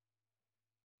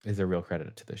a real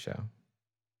credit to the show.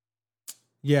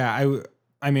 Yeah,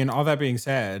 I mean, all that being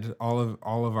said, all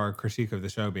of our critique of the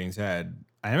show being said,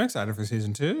 I am excited for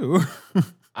season 2.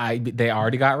 They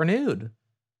already got renewed.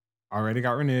 Already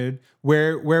got renewed.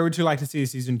 Where would you like to see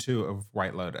season 2 of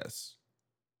White Lotus?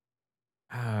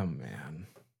 Oh man.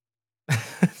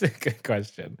 That's a good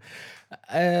question.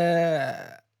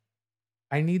 I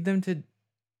need them to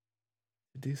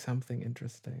do something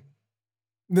interesting.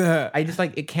 I just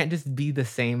like, it can't just be the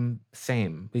same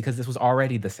because this was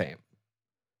already the same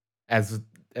as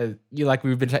you, like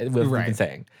we've been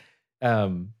saying. I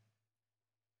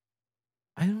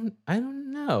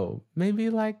don't know. Maybe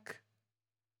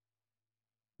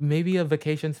a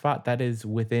vacation spot that is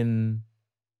within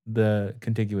the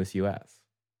contiguous US.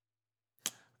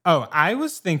 Oh, I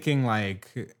was thinking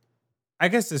like, I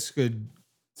guess this could.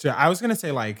 So I was gonna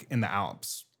say like in the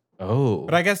Alps. Oh,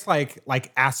 But I guess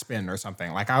like Aspen or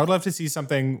something. Like I would love to see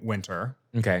something winter.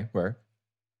 okay, where?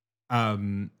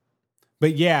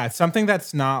 But yeah, something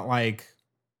that's not like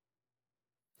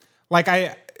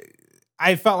I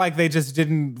felt like they just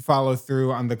didn't follow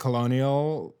through on the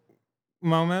colonial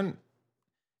moment.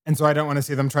 And so I don't want to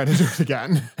see them try to do it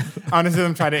again. I want to see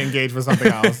them try to engage with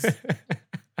something else.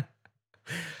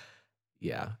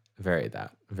 Yeah, very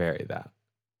that.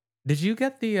 Did you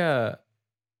get the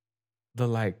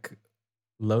like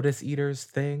Lotus Eaters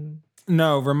thing?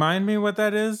 No, remind me what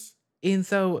that is. And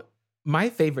so my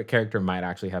favorite character might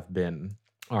actually have been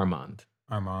Armand.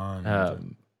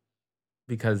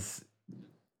 Because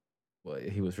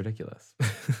he was ridiculous.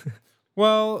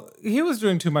 Well, he was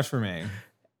doing too much for me.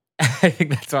 I think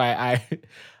that's why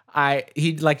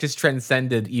he like just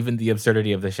transcended even the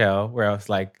absurdity of the show, where I was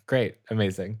like, great,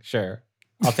 amazing, sure,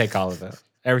 I'll take all of it.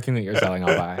 Everything that you're selling,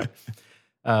 I'll buy.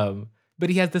 But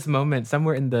he has this moment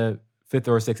somewhere in the 5th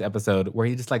or 6th episode where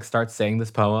he just like starts saying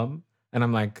this poem, and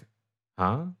I'm like,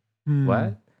 huh?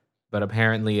 What? But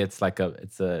apparently it's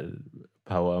a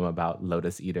poem about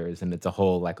lotus eaters, and it's a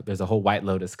whole there's a whole White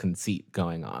Lotus conceit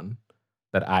going on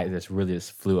that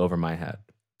just flew over my head.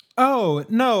 Oh,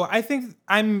 no, I think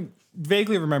I'm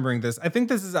vaguely remembering this. I think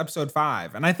this is episode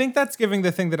 5. And I think that's giving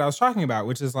the thing that I was talking about,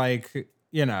 which is like,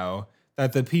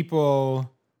 that the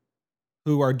people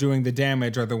who are doing the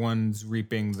damage are the ones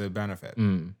reaping the benefit.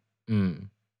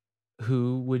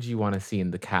 Who would you want to see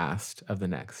in the cast of the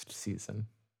next season?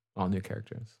 All new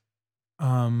characters.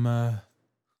 I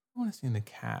want to see in the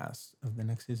cast of the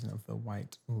next season of The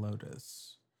White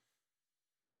Lotus.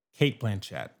 Cate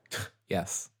Blanchett.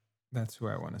 Yes. That's who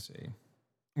I want to see.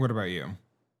 What about you?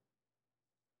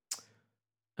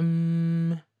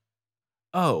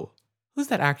 Oh, who's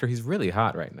that actor? He's really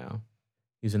hot right now.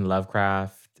 He's in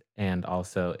Lovecraft and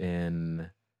also in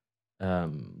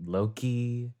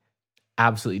Loki.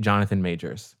 Absolutely, Jonathan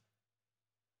Majors.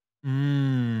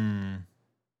 I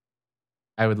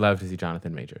would love to see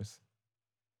Jonathan Majors.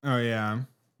 Oh, yeah.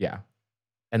 Yeah.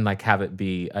 And have it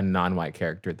be a non-white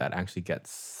character that actually gets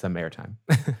some airtime.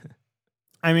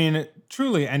 I mean,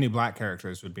 truly any black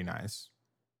characters would be nice.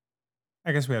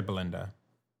 I guess we had Belinda.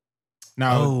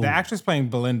 No, the actress playing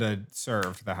Belinda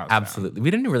served the house. Absolutely. Down. We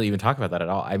didn't really even talk about that at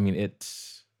all. I mean,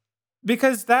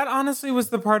 because that honestly was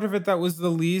the part of it that was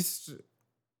the least.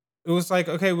 It was like,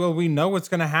 okay, well, we know what's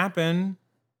going to happen.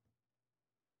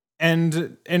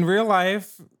 And in real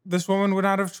life, this woman would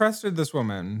not have trusted this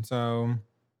woman. So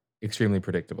extremely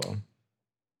predictable.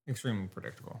 Extremely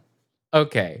predictable.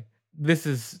 Okay.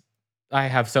 I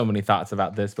have so many thoughts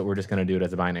about this, but we're just going to do it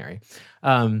as a binary.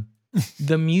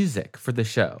 The music for the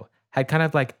show had kind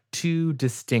of two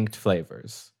distinct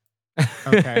flavors.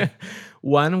 Okay.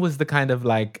 One was the kind of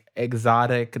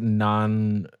exotic non-word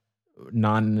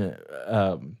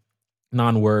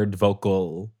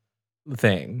vocal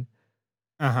thing.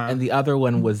 And the other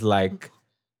one was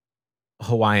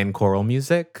Hawaiian choral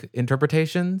music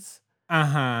interpretations.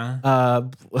 Uh-huh.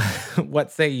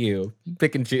 What say you?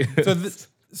 Pick and choose.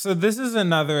 So this is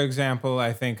another example,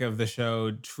 I think, of the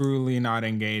show truly not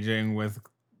engaging with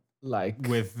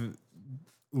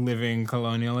living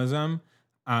colonialism.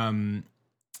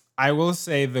 I will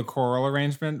say the choral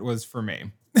arrangement was for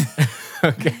me.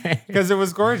 Okay. Because it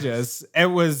was gorgeous. It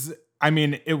was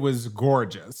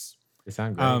gorgeous. It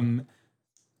sounds great.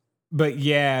 But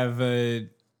yeah,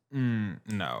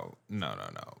 no.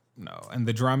 And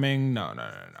the drumming, no.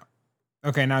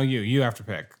 Okay, now you have to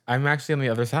pick. I'm actually on the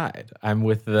other side. I'm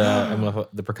with the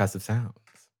percussive sounds.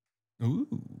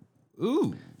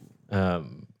 Ooh. I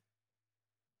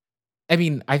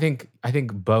mean, I think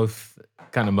both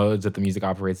kind of modes that the music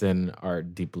operates in are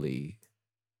deeply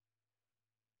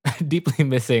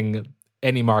missing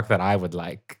any mark that I would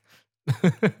like.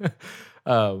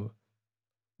 But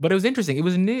it was interesting. It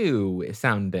was new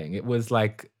sounding. It was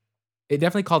like, it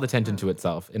definitely called attention to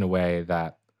itself in a way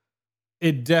that.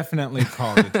 It definitely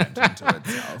called attention to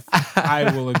itself.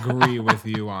 I will agree with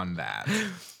you on that.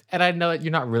 And I know that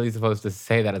you're not really supposed to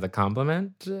say that as a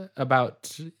compliment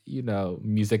about,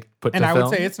 music put to film. And I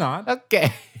would say it's not.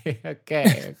 Okay.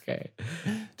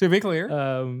 To be clear.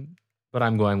 But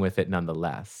I'm going with it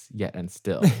nonetheless, yet and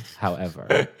still,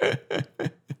 however.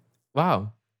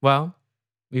 Wow. Well,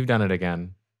 we've done it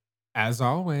again. As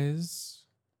always.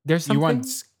 There's something. You want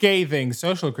scathing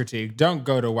social critique? Don't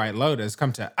go to White Lotus.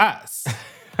 Come to us.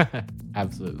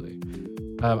 Absolutely.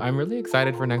 I'm really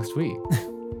excited for next week.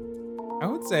 I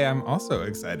would say I'm also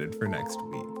excited for next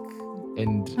week.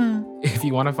 And if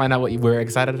you want to find out what we're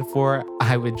excited for,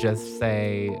 I would just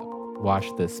say, watch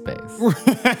this space.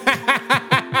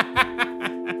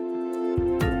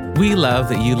 We love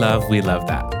that you love, we love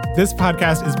that. This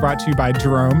podcast is brought to you by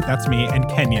Jerome, that's me, and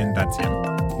Kenyon, that's him.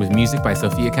 With music by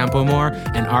Sophia Campoamor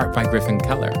and art by Griffin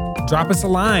Keller. Drop us a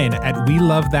line at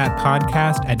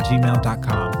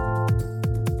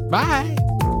welovethatpodcast@gmail.com. Bye.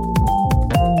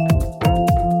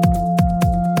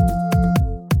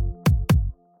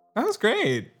 That was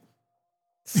great.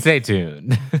 Stay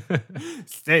tuned.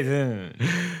 Stay tuned.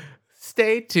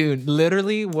 Stay tuned.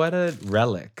 Literally, what a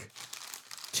relic.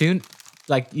 Tune,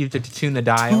 like you have to tune the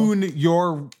dial.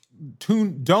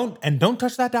 Don't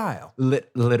touch that dial.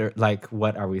 Like,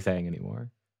 what are we saying anymore?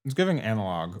 It's giving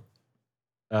analog.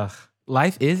 Ugh.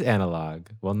 Life is analog.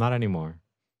 Well, not anymore.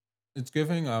 It's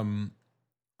giving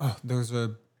there's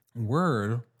a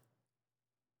word.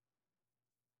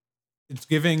 It's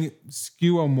giving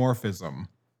skeuomorphism.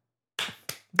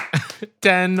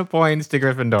 10 points to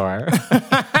Gryffindor.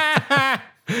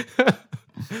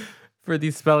 For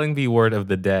the spelling bee word of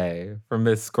the day from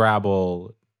Miss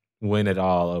Scrabble. Win it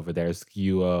all over there.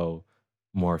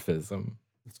 Skeuomorphism.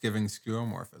 It's giving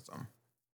skeuomorphism.